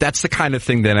 that's the kind of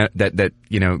thing that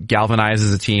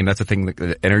galvanizes a team. That's the thing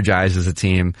that energizes a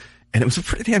team. And it was a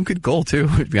pretty damn good goal too,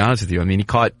 to be honest with you. I mean, he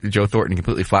caught Joe Thornton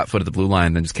completely flat-footed the blue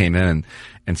line, then just came in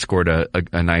and scored a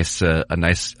nice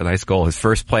goal. His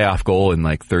first playoff goal in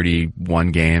like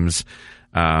 31 games.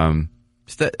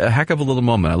 Just a heck of a little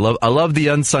moment. I love the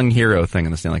unsung hero thing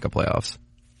in the Stanley Cup playoffs.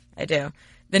 I do.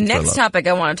 The next topic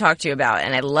I want to talk to you about,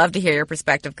 and I'd love to hear your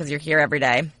perspective because you're here every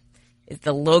day, is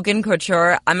the Logan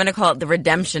Couture. I'm going to call it the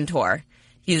Redemption Tour.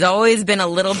 He's always been a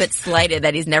little bit slighted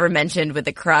that he's never mentioned with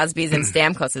the Crosbys and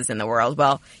Stamkoses in the world.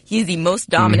 Well, he's the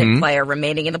most dominant player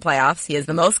remaining in the playoffs. He has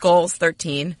the most goals,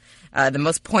 13, the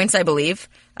most points, I believe,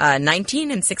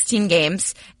 19 in 16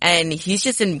 games. And he's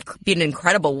just been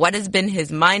incredible. What has been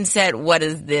his mindset? What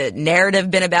has the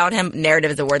narrative been about him? Narrative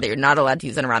is a word that you're not allowed to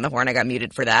use on Around the Horn. I got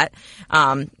muted for that.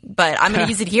 But I'm going to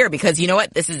use it here because you know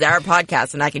what? This is our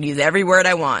podcast and I can use every word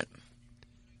I want.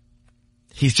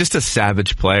 He's just a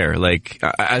savage player. Like,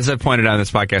 as I pointed out in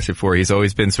this podcast before, he's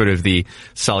always been sort of the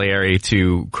Salieri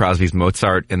to Crosby's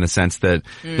Mozart in the sense that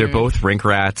they're both rink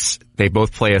rats. They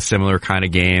both play a similar kind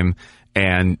of game.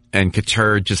 And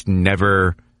Couture just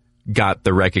never got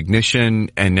the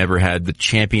recognition and never had the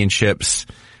championships,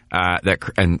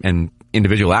 and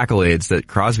individual accolades that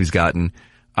Crosby's gotten.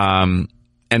 And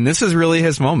this is really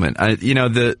his moment.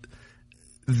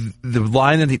 The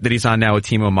line that he's on now with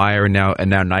Timo Meier and now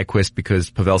Nyquist,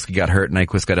 because Pavelski got hurt,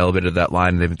 Nyquist got elevated to that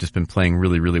line, and they've just been playing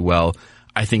really, really well,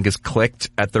 I think has clicked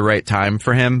at the right time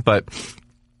for him. But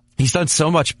he's done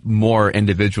so much more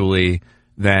individually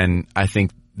than I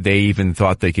think they even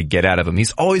thought they could get out of him.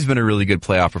 He's always been a really good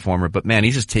playoff performer, but man,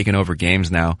 he's just taken over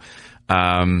games now.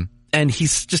 And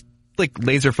he's just like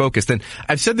laser focused. And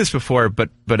I've said this before, but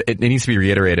it needs to be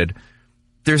reiterated.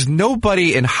 There's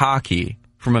nobody in hockey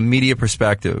from a media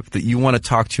perspective that you want to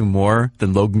talk to more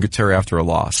than Logan Couture after a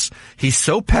loss. He's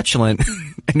so petulant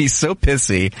and he's so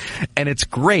pissy, and it's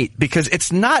great because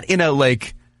it's not in a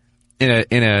like in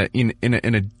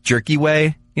a jerky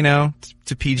way,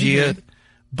 to PG it,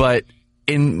 but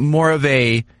in more of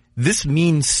a, this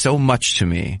means so much to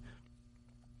me,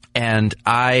 and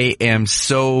I am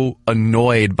so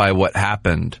annoyed by what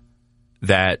happened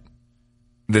that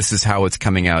this is how it's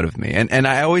coming out of me, and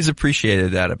I always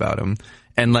appreciated that about him.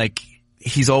 And like,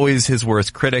 he's always his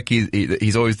worst critic.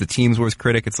 He's always the team's worst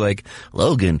critic. It's like,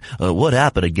 Logan, what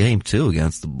happened in game 2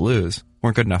 against the Blues?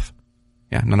 Weren't good enough.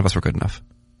 Yeah, none of us were good enough.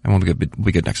 And we'll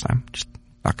be good next time. Just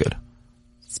not good.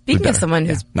 Speaking of someone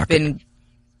who's been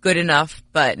good enough,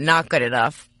 but not good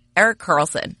enough, Erik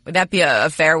Karlsson. Would that be a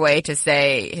fair way to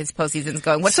say his postseason's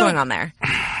going? What's going on there?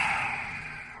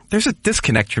 There's a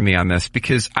disconnect for me on this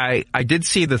because I did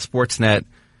see the Sportsnet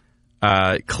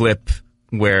clip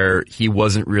where he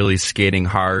wasn't really skating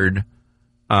hard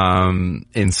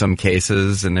in some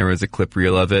cases, and there was a clip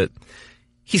reel of it.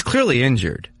 He's clearly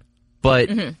injured, but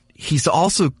he's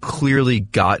also clearly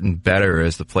gotten better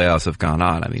as the playoffs have gone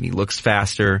on. I mean, he looks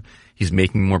faster. He's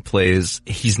making more plays.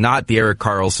 He's not the Erik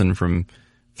Karlsson from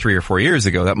 3 or 4 years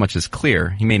ago. That much is clear.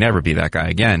 He may never be that guy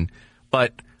again.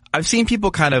 But I've seen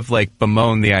people kind of like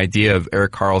bemoan the idea of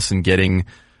Erik Karlsson getting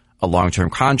a long-term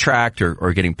contract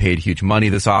or getting paid huge money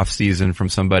this offseason from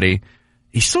somebody.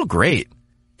 He's still great.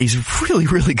 He's really,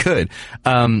 really good.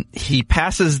 He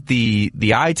passes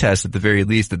the eye test at the very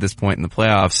least at this point in the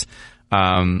playoffs.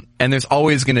 And there's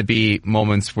always going to be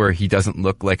moments where he doesn't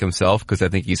look like himself because I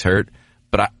think he's hurt.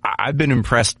 But I've been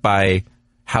impressed by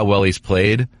how well he's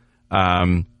played.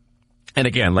 And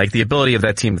again, like the ability of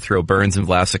that team to throw Burns and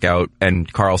Vlasic out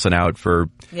and Karlsson out for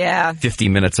 50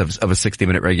 minutes of a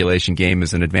 60-minute regulation game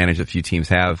is an advantage that few teams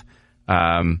have.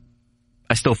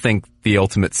 I still think the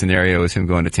ultimate scenario is him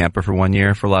going to Tampa for 1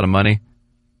 year for a lot of money.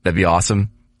 That'd be awesome.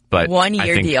 But 1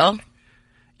 year deal?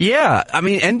 Yeah. I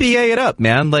mean, NBA it up,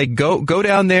 man. Like, go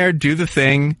down there, do the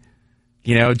thing,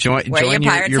 join your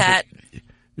Pirates hat.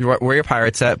 Wear your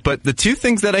Pirates hat. But the two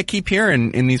things that I keep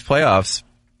hearing in these playoffs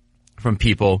from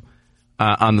people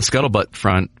on the scuttlebutt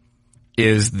front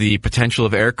is the potential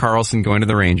of Erik Karlsson going to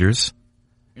the Rangers,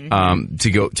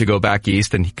 to go back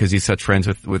east, and because he's such friends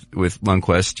with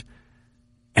Lundqvist.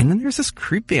 And then there's this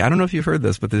creeping, I don't know if you've heard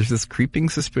this, but there's this creeping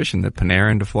suspicion that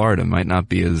Panarin to Florida might not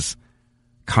be as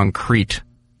concrete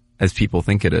as people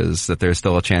think it is, that there's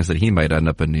still a chance that he might end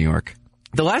up in New York.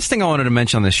 The last thing I wanted to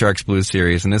mention on the Sharks Blues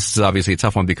series, and this is obviously a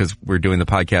tough one because we're doing the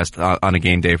podcast on a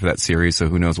game day for that series, so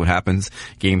who knows what happens.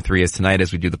 Game 3 is tonight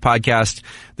as we do the podcast.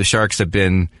 The Sharks have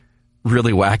been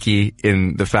really wacky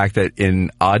in the fact that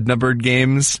in odd-numbered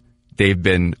games, they've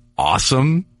been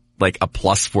awesome, like a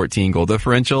plus 14 goal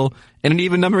differential. And in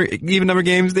even number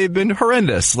games, they've been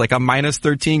horrendous, like a minus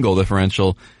 13 goal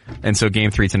differential. And so game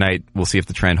 3 tonight, we'll see if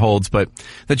the trend holds. But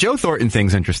the Joe Thornton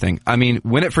thing's interesting. I mean,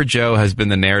 win it for Joe has been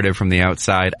the narrative from the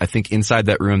outside. I think inside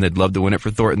that room, they'd love to win it for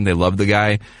Thornton. They love the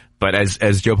guy. But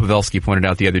as Joe Pavelski pointed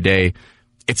out the other day,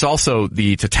 it's also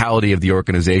the totality of the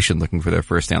organization looking for their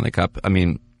first Stanley Cup. I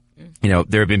mean, you know,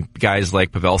 there have been guys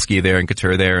like Pavelski there and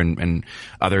Couture there and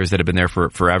others that have been there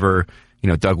for forever. You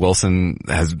know, Doug Wilson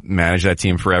has managed that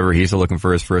team forever. He's still looking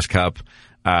for his first cup.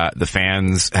 The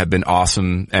fans have been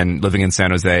awesome, and living in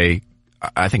San Jose,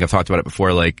 I think I've talked about it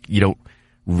before, like, you don't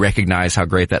recognize how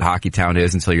great that hockey town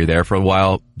is until you're there for a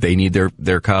while. They need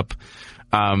their cup.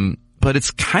 But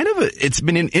it's it's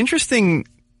been an interesting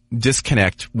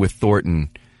disconnect with Thornton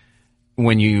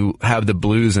when you have the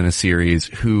Blues in a series,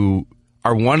 who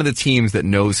are one of the teams that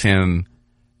knows him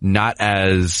not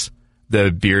as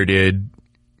the bearded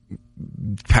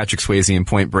Patrick Swayze in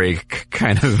Point Break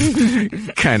kind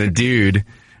of dude,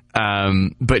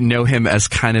 but know him as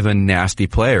kind of a nasty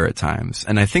player at times.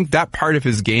 And I think that part of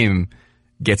his game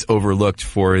gets overlooked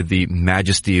for the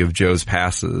majesty of Joe's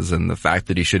passes and the fact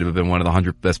that he should have been one of the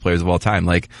 100 best players of all time.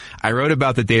 Like, I wrote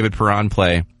about the David Perron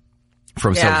play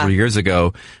from several years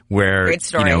ago where,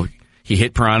 you know, he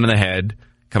hit Perron in the head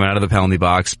coming out of the penalty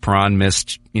box. Perron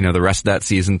missed, you know, the rest of that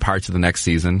season, parts of the next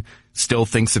season. Still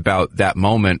thinks about that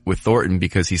moment with Thornton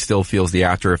because he still feels the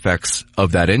after effects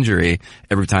of that injury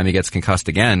every time he gets concussed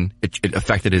again. It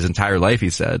affected his entire life, he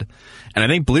said. And I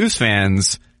think Blues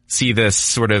fans see this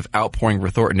sort of outpouring for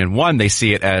Thornton. And one, they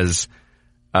see it as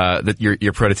that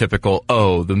your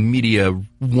prototypical, the media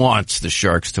wants the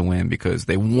Sharks to win because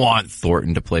they want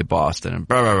Thornton to play Boston and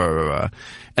blah, blah, blah, blah, blah.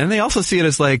 And they also see it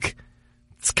as like,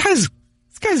 this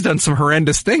guy's done some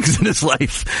horrendous things in his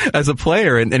life as a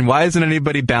player. And why isn't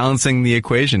anybody balancing the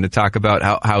equation to talk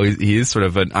about how he is sort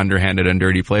of an underhanded and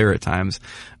dirty player at times?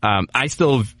 I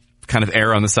still kind of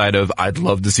err on the side of I'd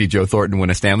love to see Joe Thornton win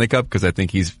a Stanley Cup because I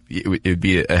think it would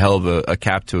be a hell of a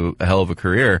cap to a hell of a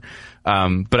career.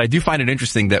 But I do find it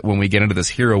interesting that when we get into this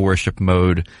hero worship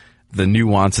mode, the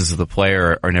nuances of the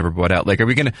player are never brought out. Like, are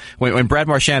we gonna, when Brad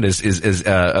Marchand is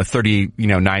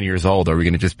 9 years old, are we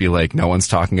gonna just be like, no one's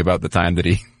talking about the time that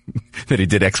he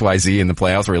did XYZ in the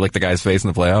playoffs, or he licked the guy's face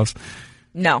in the playoffs?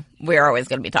 No, we're always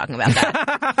gonna be talking about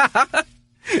that.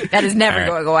 That is never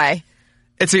going away.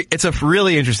 It's a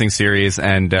really interesting series,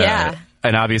 and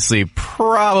obviously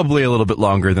probably a little bit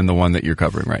longer than the one that you're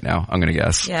covering right now, I'm gonna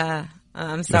guess. Yeah.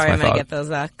 I'm sorry I might get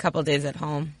those couple days at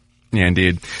home. Yeah,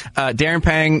 indeed. Darren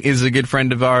Pang is a good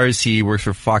friend of ours. He works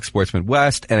for Fox Sports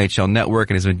Midwest, NHL Network,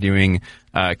 and has been doing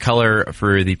color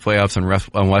for the playoffs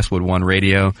on Westwood One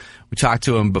Radio. We talked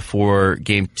to him before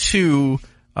Game 2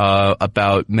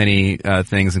 about many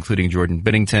things, including Jordan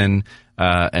Binnington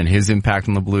and his impact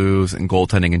on the Blues and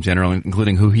goaltending in general,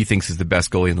 including who he thinks is the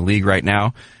best goalie in the league right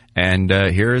now. And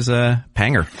here's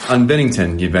Panger. On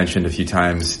Binnington, you mentioned a few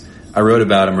times. I wrote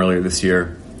about him earlier this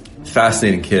year.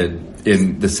 Fascinating kid.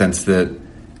 In the sense that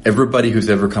everybody who's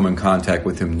ever come in contact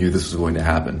with him knew this was going to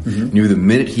happen. Mm-hmm. Knew the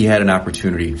minute he had an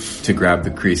opportunity to grab the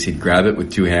crease, he'd grab it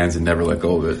with two hands and never let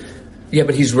go of it. Yeah,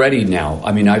 but he's ready now.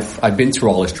 I mean, I've been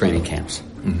through all his training camps.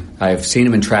 Mm-hmm. I've seen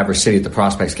him in Traverse City at the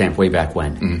Prospects camp way back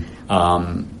when.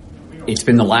 Mm-hmm. It's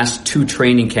been the last 2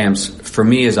 training camps for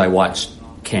me as I watched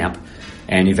camp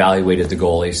and evaluated the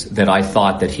goalies that I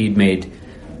thought that he'd made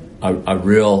a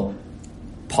real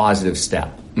positive step.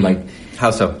 Mm-hmm. Like, how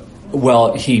so?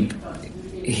 Well, he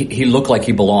looked like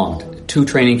he belonged. 2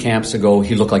 training camps ago,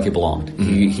 he looked like he belonged.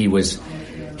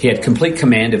 Mm-hmm. He had complete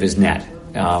command of his net,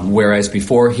 whereas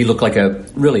before he looked like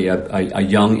a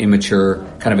young, immature,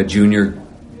 kind of a junior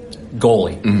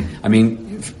goalie. Mm-hmm. I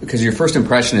mean, because your first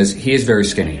impression is he is very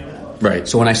skinny, right?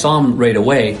 So when I saw him right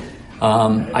away,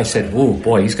 I said, "Whoa,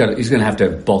 boy, he's going to have to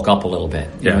bulk up a little bit.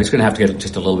 You know, he's going to have to get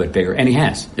just a little bit bigger," and he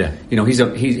has. Yeah, you know,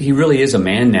 he really is a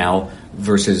man now.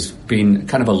 Versus being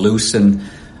kind of a loose and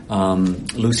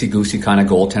loosey-goosey kind of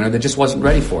goaltender that just wasn't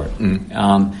ready for it.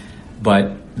 Mm.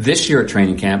 But this year at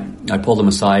training camp, I pulled him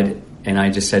aside and I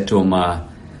just said to him,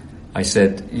 I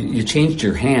said, "You changed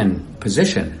your hand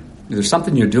position. There's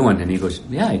something you're doing." And he goes,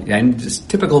 "Yeah." And it's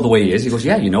typical the way he is. He goes,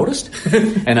 "Yeah, you noticed?"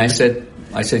 And I said,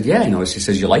 "Yeah, I noticed." He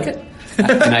says, "You like it?"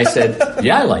 And I said,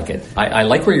 "Yeah, I like it. I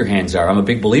like where your hands are. I'm a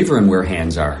big believer in where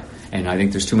hands are. And I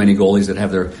think there's too many goalies that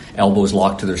have their elbows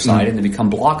locked to their side and they become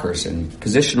blockers and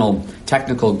positional,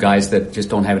 technical guys that just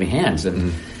don't have any hands.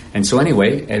 And so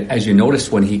anyway, as you notice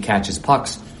when he catches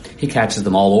pucks, he catches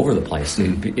them all over the place.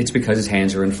 It's because his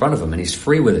hands are in front of him and he's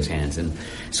free with his hands. And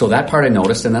so that part I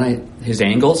noticed. And then his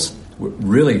angles,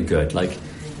 really good. Like,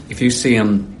 if you see a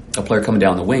player coming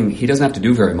down the wing, he doesn't have to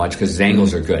do very much because his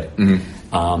angles are good.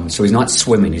 Mm-hmm. So he's not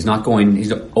swimming. He's not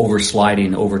over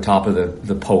sliding over top of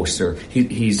the post. Or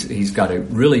he's got a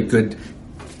really good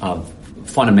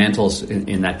fundamentals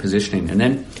in that positioning.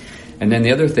 And then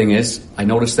the other thing is, I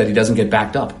noticed that he doesn't get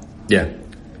backed up. Yeah.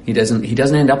 He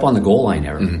doesn't end up on the goal line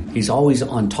ever. Mm-hmm. He's always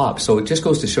on top. So it just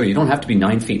goes to show you don't have to be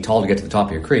 9 feet tall to get to the top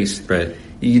of your crease. Right.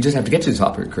 You just have to get to the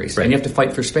top of your crease. Right. And you have to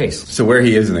fight for space. So where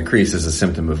he is in the crease is a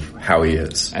symptom of how he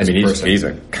is. He's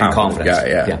a confident guy.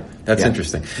 Yeah. That's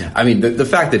interesting. Yeah. I mean, the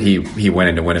fact that he went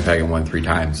into Winnipeg and won 3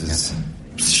 times is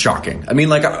shocking. I mean,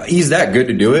 like, he's that good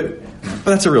to do it, but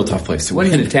that's a real tough place to win.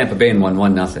 Went into Tampa Bay and won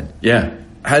 1-0. Yeah.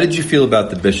 How did you feel about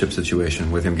the Bishop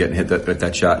situation with him getting hit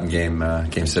that shot in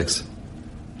game 6?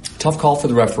 Tough call for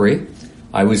the referee.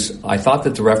 I thought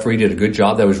that the referee did a good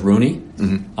job. That was Rooney.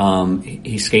 Mm-hmm.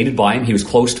 He skated by him. He was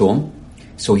close to him,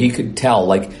 so he could tell.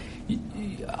 Like,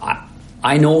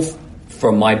 I know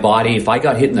from my body, if I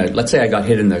got hit let's say I got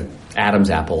hit in the Adam's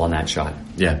apple on that shot.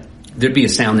 Yeah. There'd be a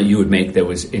sound that you would make that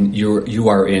was you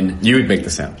would make the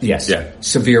sound. Yes. Yeah.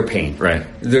 Severe pain. Right.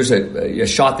 There's a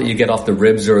shot that you get off the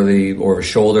ribs or a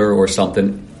shoulder or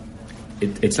something.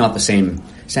 It's not the same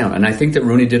sound. And I think that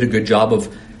Rooney did a good job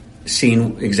of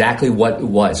seeing exactly what it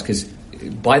was, because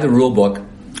by the rule book,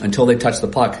 until they touch the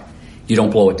puck, you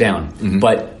don't blow it down. Mm-hmm.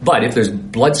 But if there's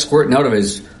blood squirting out of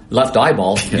his left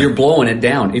eyeball, you're blowing it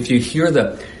down. If you hear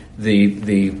the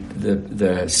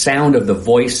sound of the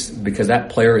voice, because that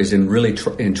player is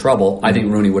in trouble, I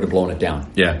think Rooney would have blown it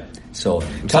down. Yeah. So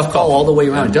tough call all the way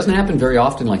around. It doesn't happen very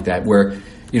often like that, where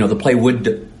the play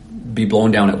would be blown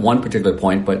down at one particular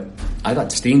point. But I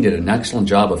thought Steen did an excellent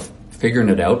job of figuring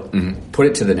it out, put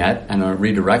it to the net, and a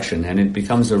redirection, and it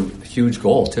becomes a huge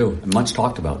goal too, and much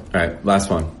talked about. All right,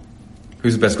 last one.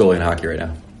 Who's the best goalie in hockey right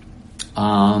now?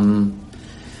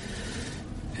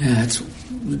 It's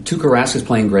Tuukka Rask is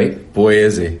playing great. Boy,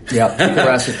 is he. Yeah, Tuukka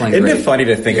Rask is playing great. Isn't it funny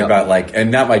to think about, like,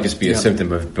 and that might just be a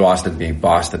symptom of Boston being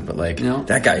Boston, but, like,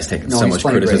 that guy's taken so much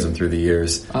criticism through the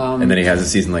years, and then he has a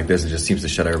season like this and just seems to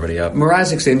shut everybody up.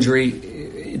 Mrazek's injury,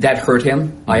 that hurt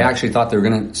him. I actually thought they were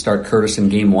going to start Curtis in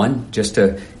game 1 just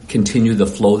to continue the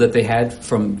flow that they had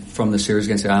from the series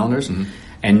against the Islanders,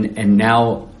 and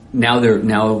now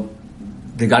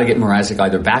they got to get Mrazek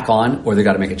either back on or they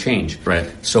got to make a change. Right.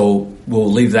 So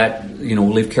we'll leave that. We'll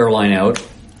leave Caroline out.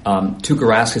 Tuukka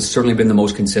Rask has certainly been the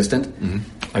most consistent.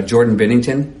 Jordan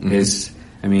Binnington is.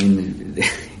 I mean,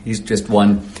 he's just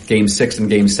won game 6 and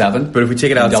game 7. But if we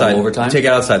take it outside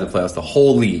the playoffs, the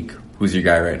whole league, who's your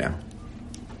guy right now?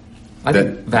 I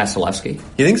think Vasilevsky.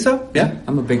 You think so? Yeah,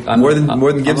 I'm a big. More than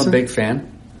Gibson? I'm a big fan.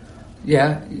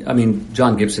 Yeah, I mean,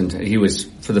 John Gibson, he was,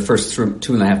 for the first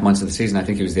 2.5 months of the season, I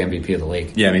think he was the MVP of the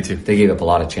league. Yeah, me too. They gave up a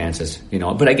lot of chances,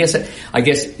 but I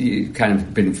guess you kind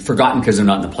of been forgotten because they're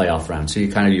not in the playoff round, so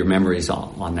you kind of, your memories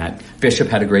on that. Bishop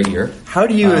had a great year. How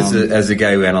do you, as a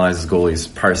guy who analyzes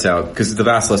goalies, parse out, because the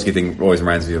Vasilevsky thing always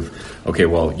reminds me of, okay,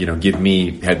 well, give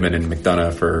me Hedman and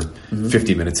McDonough for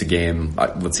 50 minutes a game,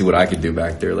 let's see what I could do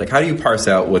back there. Like, how do you parse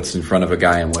out what's in front of a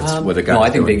guy and what a guy? No, I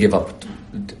think they give up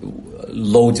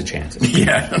loads of chances.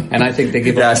 Yeah. And I think they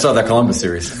give up. Yeah, I saw that Columbus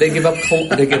series. They give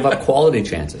up quality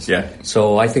chances. Yeah.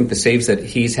 So I think the saves that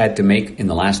he's had to make in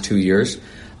the last 2 years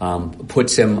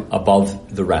puts him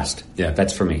above the rest. Yeah.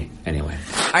 That's for me, anyway.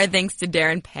 Our thanks to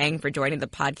Darren Pang for joining the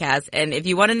podcast. And if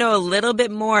you want to know a little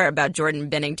bit more about Jordan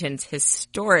Binnington's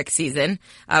historic season,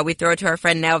 we throw it to our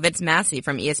friend now, Vince Massey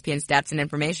from ESPN Stats and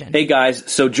Information. Hey guys,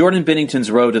 so Jordan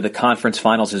Binnington's road to the conference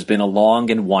finals has been a long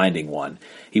and winding one.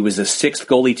 He was the 6th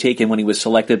goalie taken when he was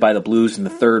selected by the Blues in the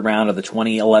 3rd round of the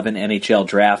 2011 NHL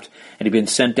draft, and he'd been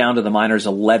sent down to the minors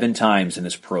 11 times in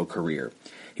his pro career.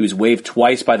 He was waived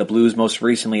twice by the Blues, most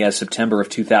recently as September of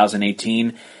 2018,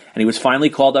 and he was finally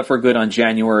called up for good on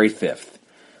January 5th.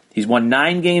 He's won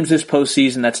 9 games this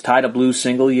postseason. That's tied a Blues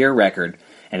single-year record,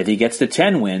 and if he gets to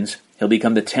 10 wins, he'll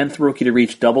become the 10th rookie to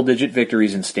reach double-digit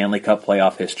victories in Stanley Cup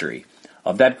playoff history.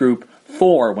 Of that group,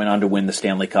 4 went on to win the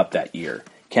Stanley Cup that year.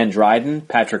 Ken Dryden,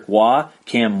 Patrick Waugh,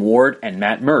 Cam Ward, and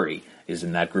Matt Murray is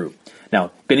in that group.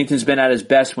 Now, Binnington's been at his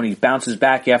best when he bounces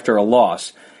back after a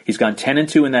loss. He's gone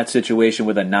 10-2 in that situation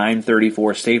with a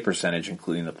 .934 save percentage,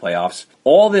 including the playoffs.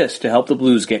 All this to help the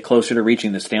Blues get closer to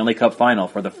reaching the Stanley Cup final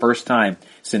for the first time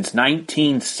since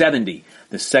 1970,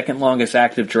 the second longest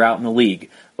active drought in the league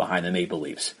behind the Maple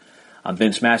Leafs. I'm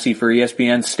Vince Massey for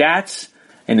ESPN Stats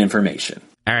and Information.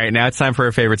 All right, now it's time for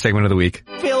our favorite segment of the week.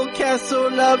 Phil Kessel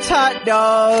loves hot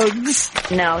dogs.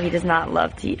 No, he does not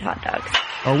love to eat hot dogs.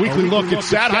 Our weekly look at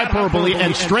sad hyperbole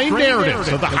and strained narratives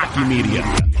of the hockey media.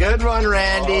 Good one,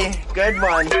 Randy. Good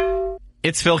one.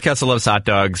 It's Phil Kessel Loves Hot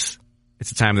Dogs.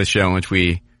 It's a time of the show in which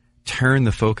we turn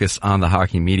the focus on the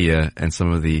hockey media and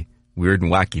some of the weird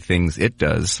and wacky things it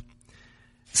does.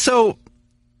 So,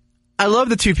 I love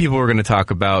the two people we're going to talk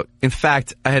about. In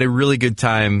fact, I had a really good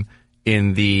time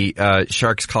in the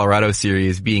Sharks Colorado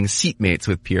series being seatmates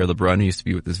with Pierre LeBrun, who used to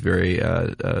be with this very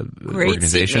great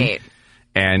organization. Seatmate.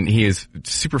 And he is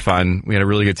super fun. We had a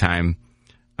really good time.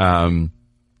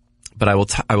 But I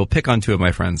will pick on two of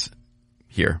my friends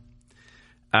here.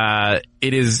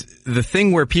 It is the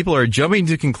thing where people are jumping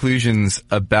to conclusions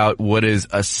about what is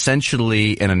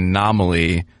essentially an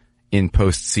anomaly in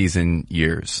postseason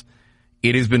years.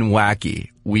 It has been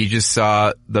wacky. We just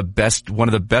saw one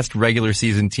of the best regular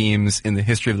season teams in the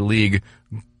history of the league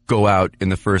go out in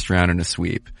the first round in a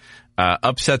sweep.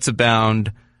 Upsets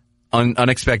abound.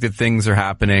 Unexpected things are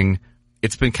happening.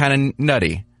 It's been kind of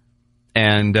nutty.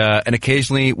 And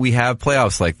occasionally we have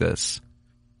playoffs like this.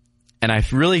 And I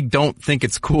really don't think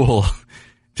it's cool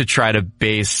to try to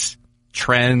base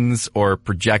trends or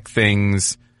project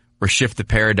things or shift the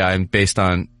paradigm based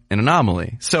on an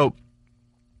anomaly. So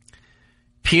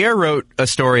Pierre wrote a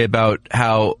story about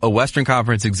how a Western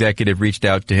Conference executive reached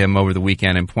out to him over the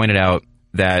weekend and pointed out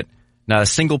that not a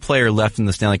single player left in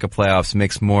the Stanley Cup playoffs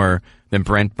makes more than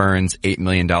Brent Burns' $8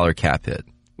 million cap hit,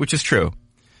 which is true.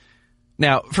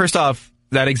 Now, first off,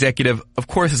 that executive, of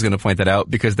course, is going to point that out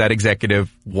because that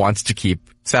executive wants to keep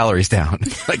salaries down.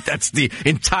 Like, that's the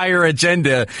entire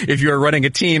agenda. If you're running a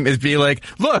team, is be like,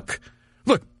 look,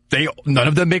 none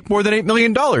of them make more than $8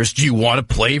 million. Do you want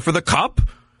to play for the cup?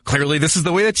 Clearly, this is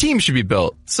the way the team should be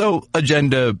built. So,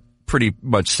 agenda pretty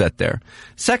much set there.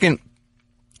 Second,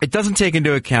 it doesn't take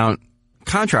into account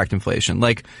contract inflation.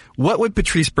 Like, what would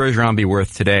Patrice Bergeron be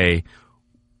worth today?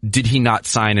 Did he not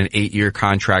sign an 8-year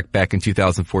contract back in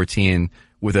 2014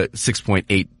 with a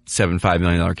 $6.875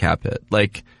 million cap hit?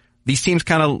 Like, these teams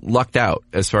kind of lucked out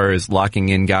as far as locking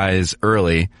in guys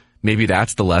early. Maybe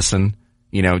that's the lesson,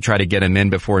 try to get them in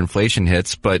before inflation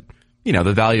hits. But,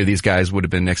 the value of these guys would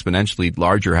have been exponentially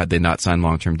larger had they not signed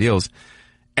long-term deals.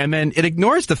 And then it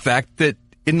ignores the fact that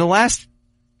in the last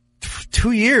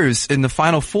 2 years in the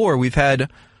Final Four, we've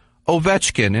had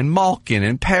Ovechkin and Malkin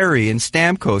and Perry and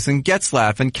Stamkos and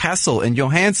Getzlaf and Kessel and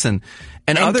Johansson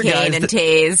and other Kane guys. And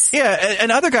Taves. Yeah,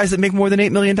 and other guys that make more than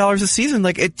 $8 million a season.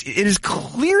 Like, it is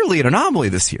clearly an anomaly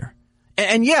this year.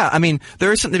 And yeah, I mean,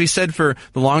 there is something to be said for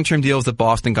the long-term deals that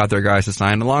Boston got their guys to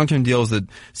sign, the long-term deals that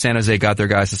San Jose got their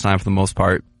guys to sign for the most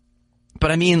part. But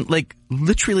I mean, like,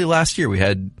 literally last year we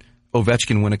had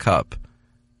Ovechkin win a cup.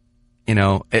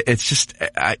 It's just,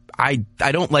 I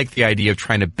don't like the idea of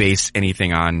trying to base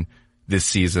anything on this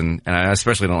season, and I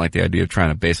especially don't like the idea of trying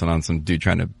to base it on some dude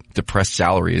trying to depress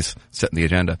salaries, setting the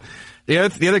agenda. The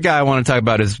other guy I want to talk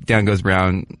about is Down Goes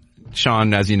Brown.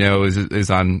 Sean, as you know, is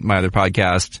on my other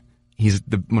podcast. He's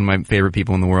one of my favorite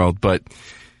people in the world, but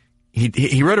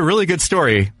he wrote a really good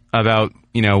story about,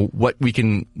 what we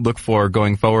can look for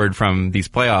going forward from these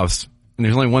playoffs. And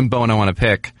there's only one bone I want to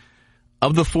pick.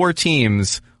 Of the 4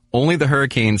 teams, only the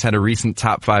Hurricanes had a recent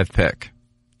top 5 pick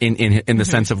in the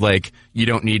sense of, like, you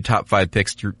don't need top 5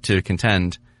 picks to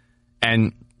contend.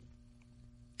 And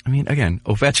I mean, again,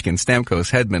 Ovechkin, Stamkos,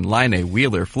 Hedman, Laine,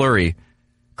 Wheeler, Fleury,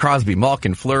 Crosby,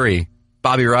 Malkin, Fleury,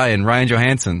 Bobby Ryan, Ryan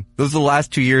Johansson. Those are the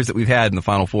last 2 years that we've had in the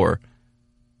Final Four.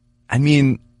 I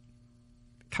mean,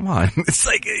 come on. It's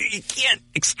like, you can't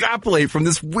extrapolate from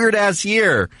this weird ass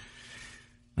year.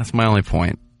 That's my only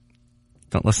point.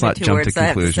 Let's not jump to conclusions. 2 words I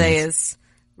have to say is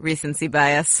recency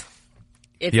bias.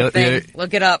 It's a thing.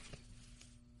 Look it up.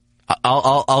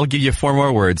 I'll give you 4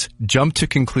 more words. Jump to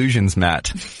conclusions,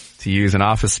 Matt, to use an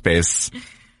Office Space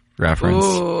reference.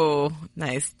 Ooh,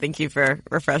 nice. Thank you for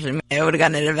refreshing me. I would have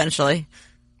gotten it eventually.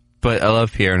 But I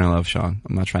love Pierre and I love Sean.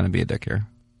 I'm not trying to be a dick here.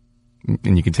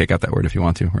 And you can take out that word if you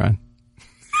want to, Ryan.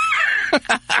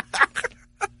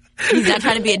 He's not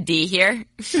trying to be a D here.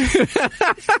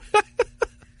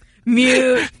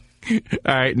 Mute.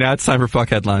 All right, now it's time for Puck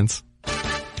Headlines.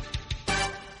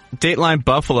 Dateline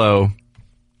Buffalo.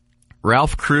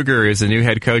 Ralph Krueger is the new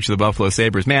head coach of the Buffalo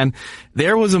Sabres. Man,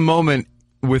 there was a moment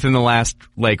within the last,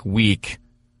 week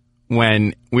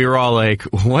when we were all like,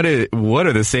 what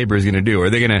are the Sabres going to do?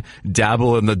 Are they going to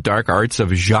dabble in the dark arts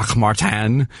of Jacques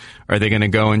Martin? Are they going to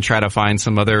go and try to find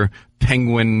some other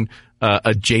Penguin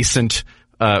adjacent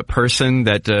person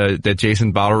that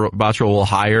Jason Botterill will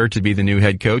hire to be the new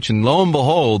head coach? And lo and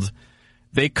behold,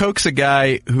 they coax a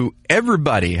guy who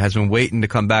everybody has been waiting to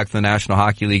come back to the National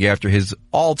Hockey League after his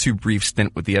all too brief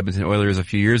stint with the Edmonton Oilers a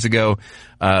few years ago.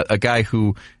 A guy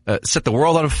who set the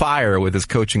world on fire with his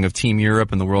coaching of Team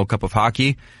Europe and the World Cup of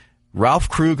Hockey. Ralph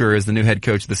Krueger is the new head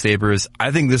coach of the Sabres.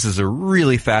 I think this is a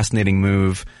really fascinating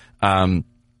move.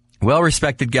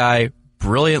 Well-respected guy,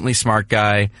 brilliantly smart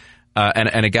guy,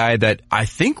 and a guy that I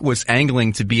think was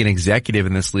angling to be an executive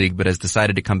in this league, but has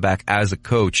decided to come back as a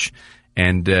coach.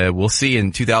 And we'll see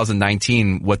in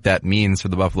 2019 what that means for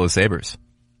the Buffalo Sabres.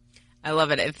 I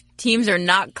love it. If teams are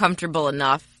not comfortable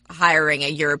enough hiring a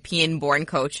European-born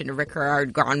coach in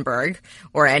Rickard Gronberg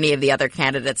or any of the other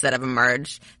candidates that have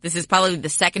emerged, this is probably the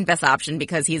second best option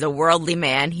because he's a worldly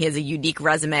man. He has a unique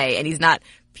resume, and he's not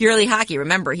purely hockey.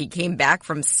 Remember, he came back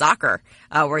from soccer,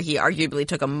 where he arguably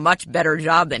took a much better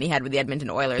job than he had with the Edmonton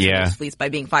Oilers. Yeah. And was fleeced by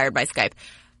being fired by Skype.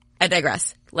 I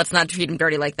digress. Let's not treat him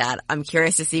dirty like that. I'm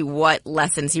curious to see what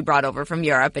lessons he brought over from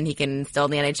Europe and he can instill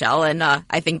in the NHL, and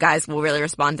I think guys will really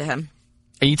respond to him.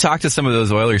 And you talk to some of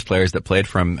those Oilers players that played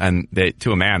for him, and they,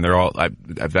 to a man, they're all,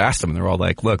 I've asked them, they're all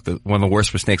like, look, one of the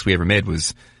worst mistakes we ever made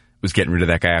was getting rid of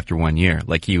that guy after 1 year.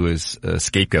 Like, he was a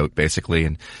scapegoat, basically.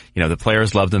 And, you know, the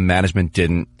players loved him, management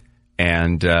didn't.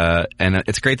 And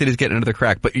it's great that he's getting another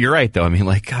crack. But you're right, though. I mean,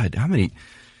 like, God, how many,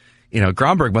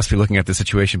 Gronberg must be looking at the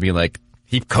situation being like,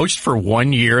 he coached for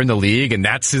 1 year in the league and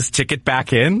that's his ticket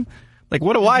back in? Like,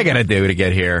 what do I gotta do to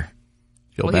get here?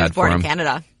 Feel bad he was born for him. in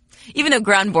Canada. Even though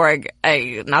Gronborg,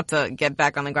 not to get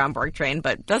back on the Gronborg train,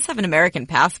 but does have an American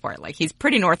passport. Like, he's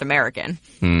pretty North American.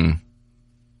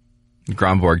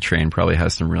 Gronborg train probably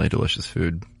has some really delicious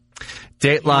food.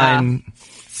 Dateline, yeah.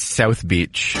 South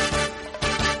Beach.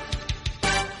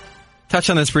 Touched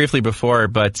on this briefly before,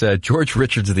 but George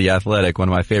Richards of The Athletic, one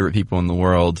of my favorite people in the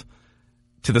world,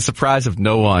 to the surprise of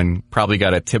no one, probably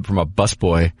got a tip from a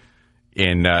busboy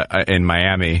in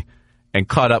Miami, and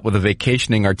caught up with a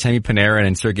vacationing Artemi Panarin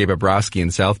and Sergei Bobrovsky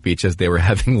in South Beach as they were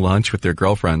having lunch with their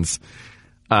girlfriends.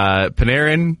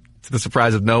 Panarin, to the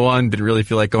surprise of no one, didn't really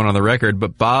feel like going on the record,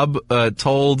 but Bob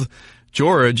told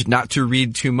George not to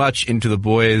read too much into the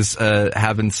boys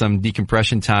having some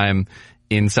decompression time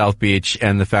in South Beach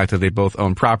and the fact that they both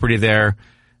own property there.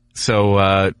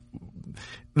 So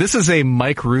this is a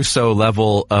Mike Russo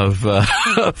level of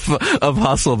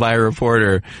hustle by a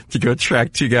reporter to go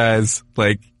track two guys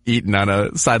like eating on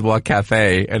a sidewalk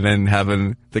cafe and then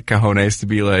having the cojones to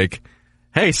be like,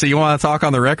 hey, so you want to talk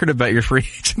on the record about your free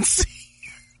agency?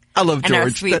 I love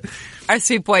George. And our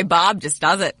sweet boy Bob just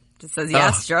does it. Just says,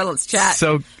 yes, sure, let's chat.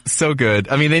 So good.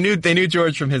 I mean, they knew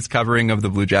George from his covering of the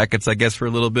Blue Jackets, I guess, for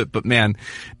a little bit, but man,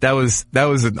 that was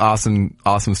an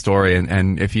awesome story.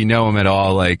 And if you know him at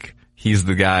all, like, he's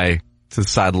the guy to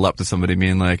sidle up to somebody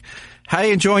being like, how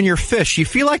you enjoying your fish? You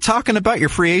feel like talking about your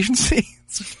free agency?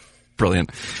 It's brilliant.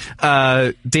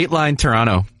 Dateline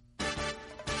Toronto.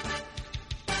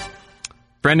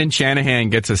 Brendan Shanahan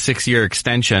gets a 6-year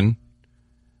extension,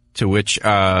 to which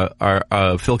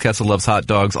our Phil Kessel Loves Hot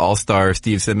Dogs all-star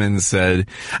Steve Simmons said,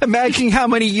 imagine how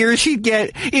many years he'd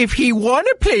get if he won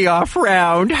a playoff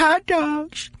round. Hot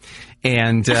dogs.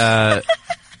 And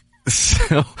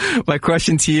so my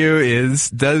question to you is,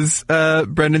 does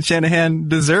Brendan Shanahan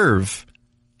deserve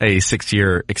a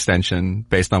 6-year extension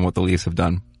based on what the Leafs have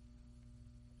done?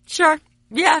 Sure.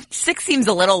 Yeah, 6 seems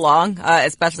a little long,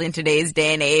 especially in today's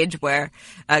day and age where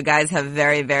guys have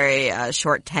very, very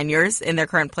short tenures in their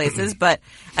current places. But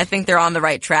I think they're on the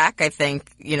right track. I think,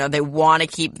 they want to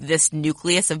keep this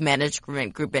nucleus of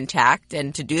management group intact.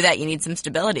 And to do that, you need some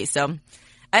stability. So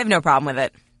I have no problem with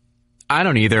it. I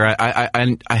don't either.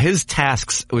 His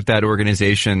tasks with that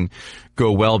organization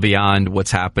go well beyond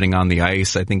what's happening on the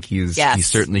ice. I think he's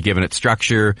certainly given it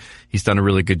structure. He's done a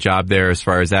really good job there as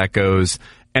far as that goes.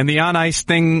 And the on-ice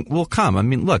thing will come. I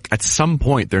mean, look, at some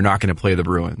point they're not going to play the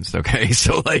Bruins, okay?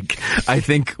 So, I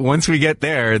think once we get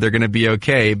there, they're going to be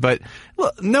okay. But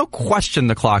look, no question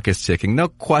the clock is ticking. No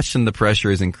question the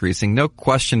pressure is increasing. No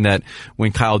question that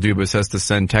when Kyle Dubas has to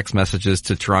send text messages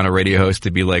to Toronto radio hosts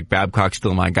to be like, Babcock's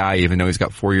still my guy, even though he's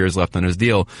got 4 years left on his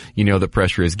deal, the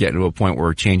pressure is getting to a point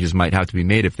where changes might have to be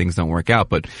made if things don't work out.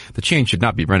 But the change should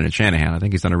not be Brendan Shanahan. I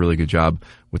think he's done a really good job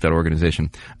with that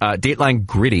organization. Dateline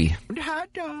Gritty.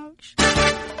 Hot dogs.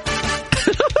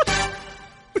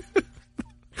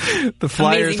 The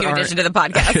Flyers amazing new addition to the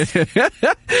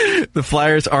podcast. The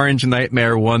Flyers Orange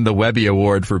Nightmare won the Webby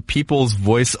Award for People's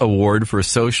Voice Award for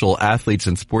Social Athletes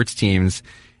and Sports Teams,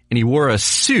 and he wore a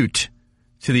suit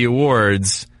to the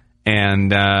awards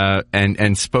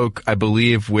and spoke, I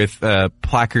believe, with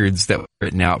placards that were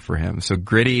written out for him. So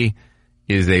Gritty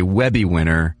is a Webby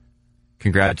winner.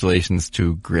 Congratulations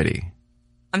to Gritty.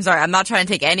 I'm sorry, I'm not trying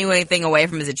to take anything away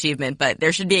from his achievement, but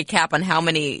there should be a cap on how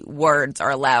many words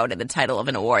are allowed in the title of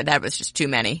an award. That was just too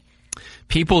many.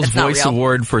 People's Voice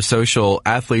Award for Social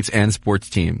Athletes and Sports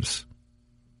Teams.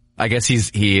 I guess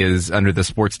he is under the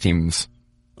sports teams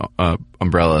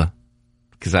umbrella,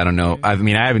 because I don't know. I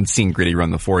mean, I haven't seen Gritty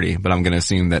run the 40, but I'm going to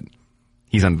assume that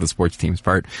He's under the sports team's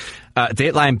part.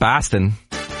 Dateline Boston.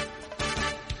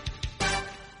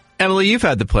 Emily, you've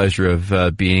had the pleasure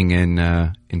of being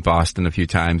in Boston a few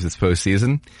times this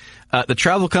postseason. The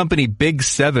travel company Big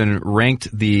 7 ranked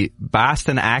the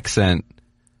Boston accent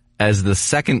as the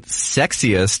second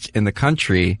sexiest in the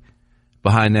country,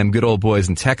 behind them good old boys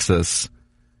in Texas.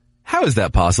 How is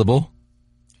that possible?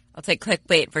 I'll take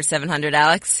clickbait for 700,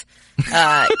 Alex.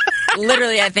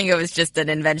 Literally, I think it was just an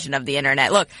invention of the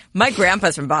internet. Look, my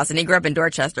grandpa's from Boston. He grew up in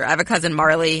Dorchester. I have a cousin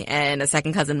Marley and a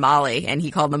second cousin Molly, and he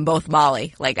called them both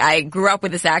Molly. Like, I grew up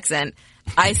with this accent.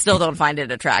 I still don't find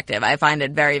it attractive. I find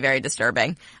it very, very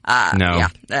disturbing. No. Yeah,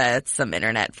 it's some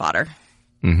internet fodder.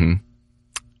 Mm-hmm.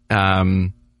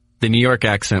 The New York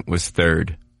accent was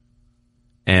third.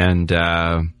 And,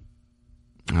 I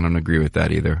don't agree with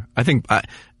that either. I think,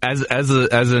 as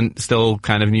a still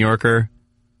kind of New Yorker,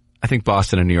 I think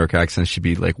Boston and New York accents should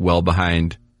be like well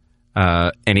behind,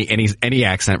 any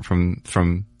accent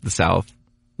from the South.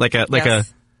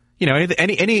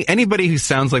 Anybody who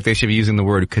sounds like they should be using the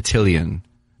word cotillion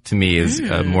to me is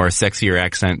a more sexier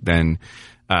accent than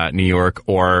New York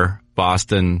or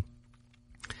Boston.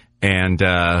 And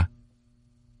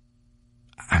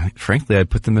frankly, I'd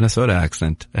put the Minnesota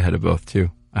accent ahead of both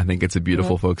too. I think it's a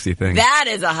beautiful, folksy thing. That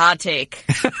is a hot take.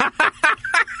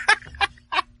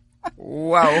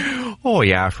 Whoa. Oh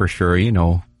yeah, for sure. You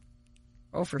know.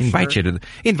 Oh, for invite sure.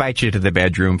 Invite you to the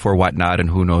bedroom for whatnot and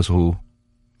who knows who.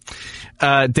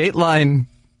 Dateline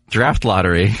draft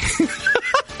lottery.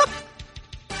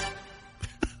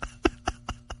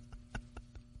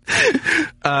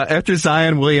 After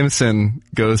Zion Williamson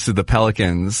goes to the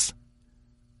Pelicans,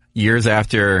 years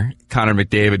after Connor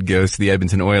McDavid goes to the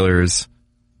Edmonton Oilers,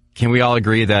 can we all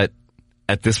agree that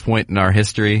at this point in our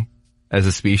history as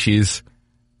a species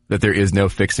that there is no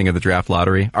fixing of the draft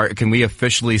lottery? Can we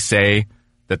officially say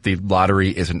that the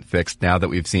lottery isn't fixed now that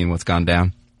we've seen what's gone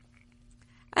down?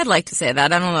 I'd like to say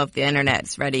that. I don't know if the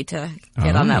internet's ready to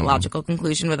get on that logical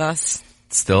conclusion with us.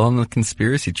 Still on the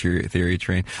conspiracy theory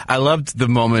train. I loved the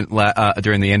moment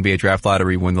during the NBA draft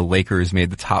lottery when the Lakers made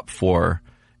the top 4,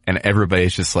 and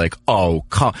everybody's just like, oh,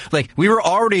 we were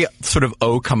already sort of,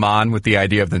 oh, come on, with the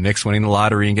idea of the Knicks winning the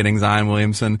lottery and getting Zion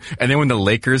Williamson. And then when the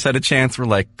Lakers had a chance, we're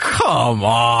like, come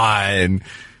on.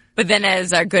 But then,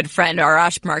 as our good friend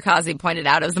Arash Markazi pointed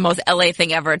out, it was the most LA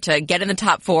thing ever to get in the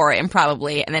top 4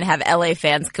 improbably and then have LA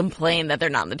fans complain that they're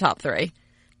not in the top 3.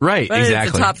 Right, but exactly.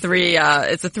 It's a top 3,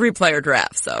 it's a 3-player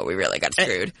draft, so we really got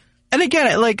screwed. And again,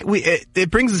 it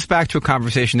brings us back to a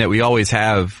conversation that we always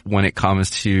have when it comes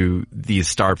to these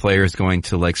star players going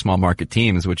to like small market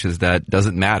teams, which is that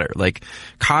doesn't matter. Like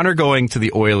Connor going to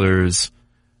the Oilers,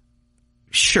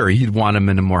 sure, you'd want him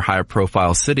in a more higher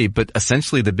profile city, but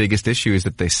essentially the biggest issue is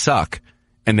that they suck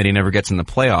and that he never gets in the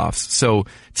playoffs. So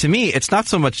to me, it's not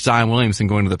so much Zion Williamson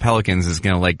going to the Pelicans is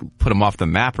going to like put him off the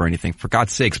map or anything. For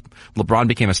God's sakes, LeBron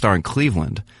became a star in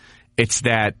Cleveland. It's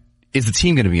that, is the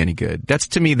team going to be any good? That's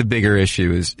to me the bigger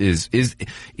issue is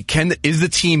the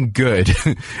team good?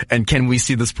 And can we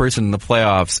see this person in the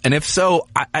playoffs? And if so,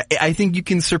 I think you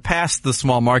can surpass the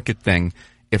small market thing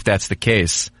if that's the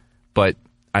case. But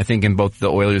I think in both the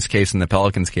Oilers case and the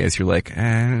Pelicans case, you're like,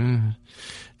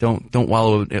 don't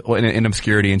wallow in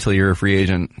obscurity until you're a free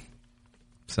agent.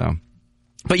 So,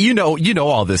 but you know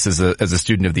all this as a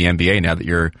student of the NBA now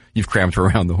that you've crammed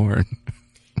around the horn.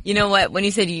 You know what? When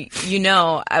you said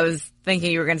I was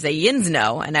thinking you were going to say Yins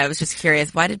know, and I was just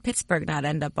curious, why did Pittsburgh not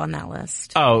end up on that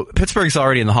list? Oh, Pittsburgh's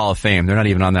already in the Hall of Fame. They're not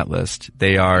even on that list.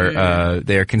 They are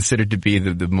considered to be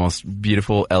the most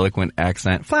beautiful, eloquent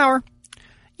accent. Flower.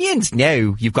 Yins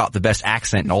know you've got the best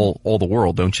accent in all the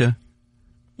world, don't you?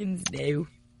 Yins know.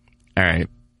 All right.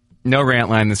 No rant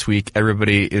line this week.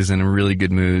 Everybody is in a really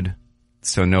good mood,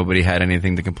 so nobody had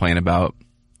anything to complain about.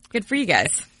 Good for you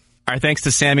guys. Our thanks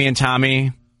to Sami and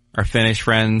Tommi, our Finnish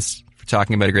friends, for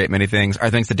talking about a great many things. Our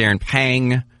thanks to Darren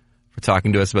Pang for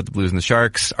talking to us about the Blues and the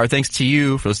Sharks. Our thanks to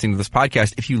you for listening to this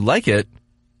podcast. If you like it,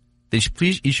 then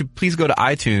you should please go to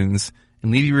iTunes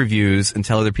and leave your reviews and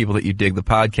tell other people that you dig the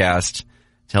podcast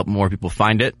to help more people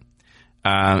find it.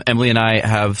 Emily and I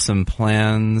have some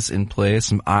plans in place,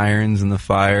 some irons in the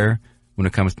fire when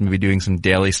it comes to maybe doing some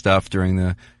daily stuff during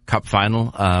the Cup final,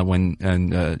 when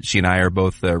she and I are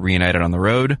both reunited on the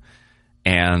road,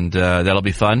 and that'll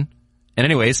be fun. And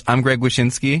anyways, I'm Greg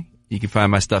Wyshynski. You can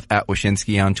find my stuff at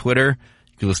Wyshynski on Twitter.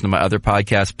 You can listen to my other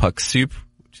podcast, Puck Soup,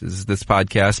 which is this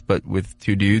podcast, but with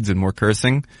 2 dudes and more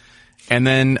cursing. And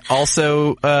then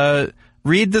also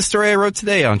read the story I wrote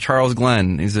today on Charles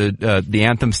Glenn. He's the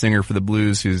anthem singer for the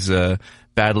Blues who's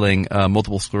battling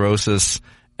multiple sclerosis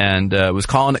and was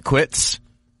calling it quits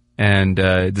and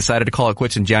decided to call it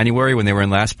quits in January when they were in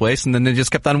last place, and then they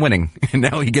just kept on winning. And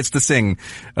now he gets to sing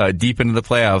deep into the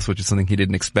playoffs, which is something he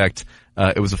didn't expect.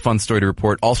 It was a fun story to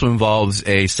report. Also involves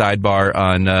a sidebar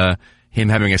on him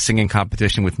having a singing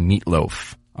competition with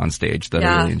Meatloaf on stage that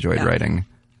I really enjoyed writing.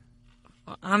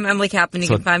 I'm Emily Kaplan. You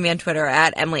can find me on Twitter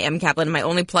at Emily M. Kaplan. My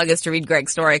only plug is to read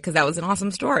Greg's story because that was an awesome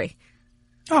story.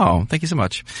 Oh, thank you so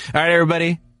much. All right,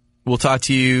 everybody. We'll talk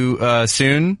to you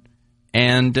soon.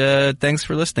 And thanks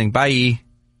for listening. Bye.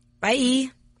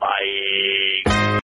 Bye.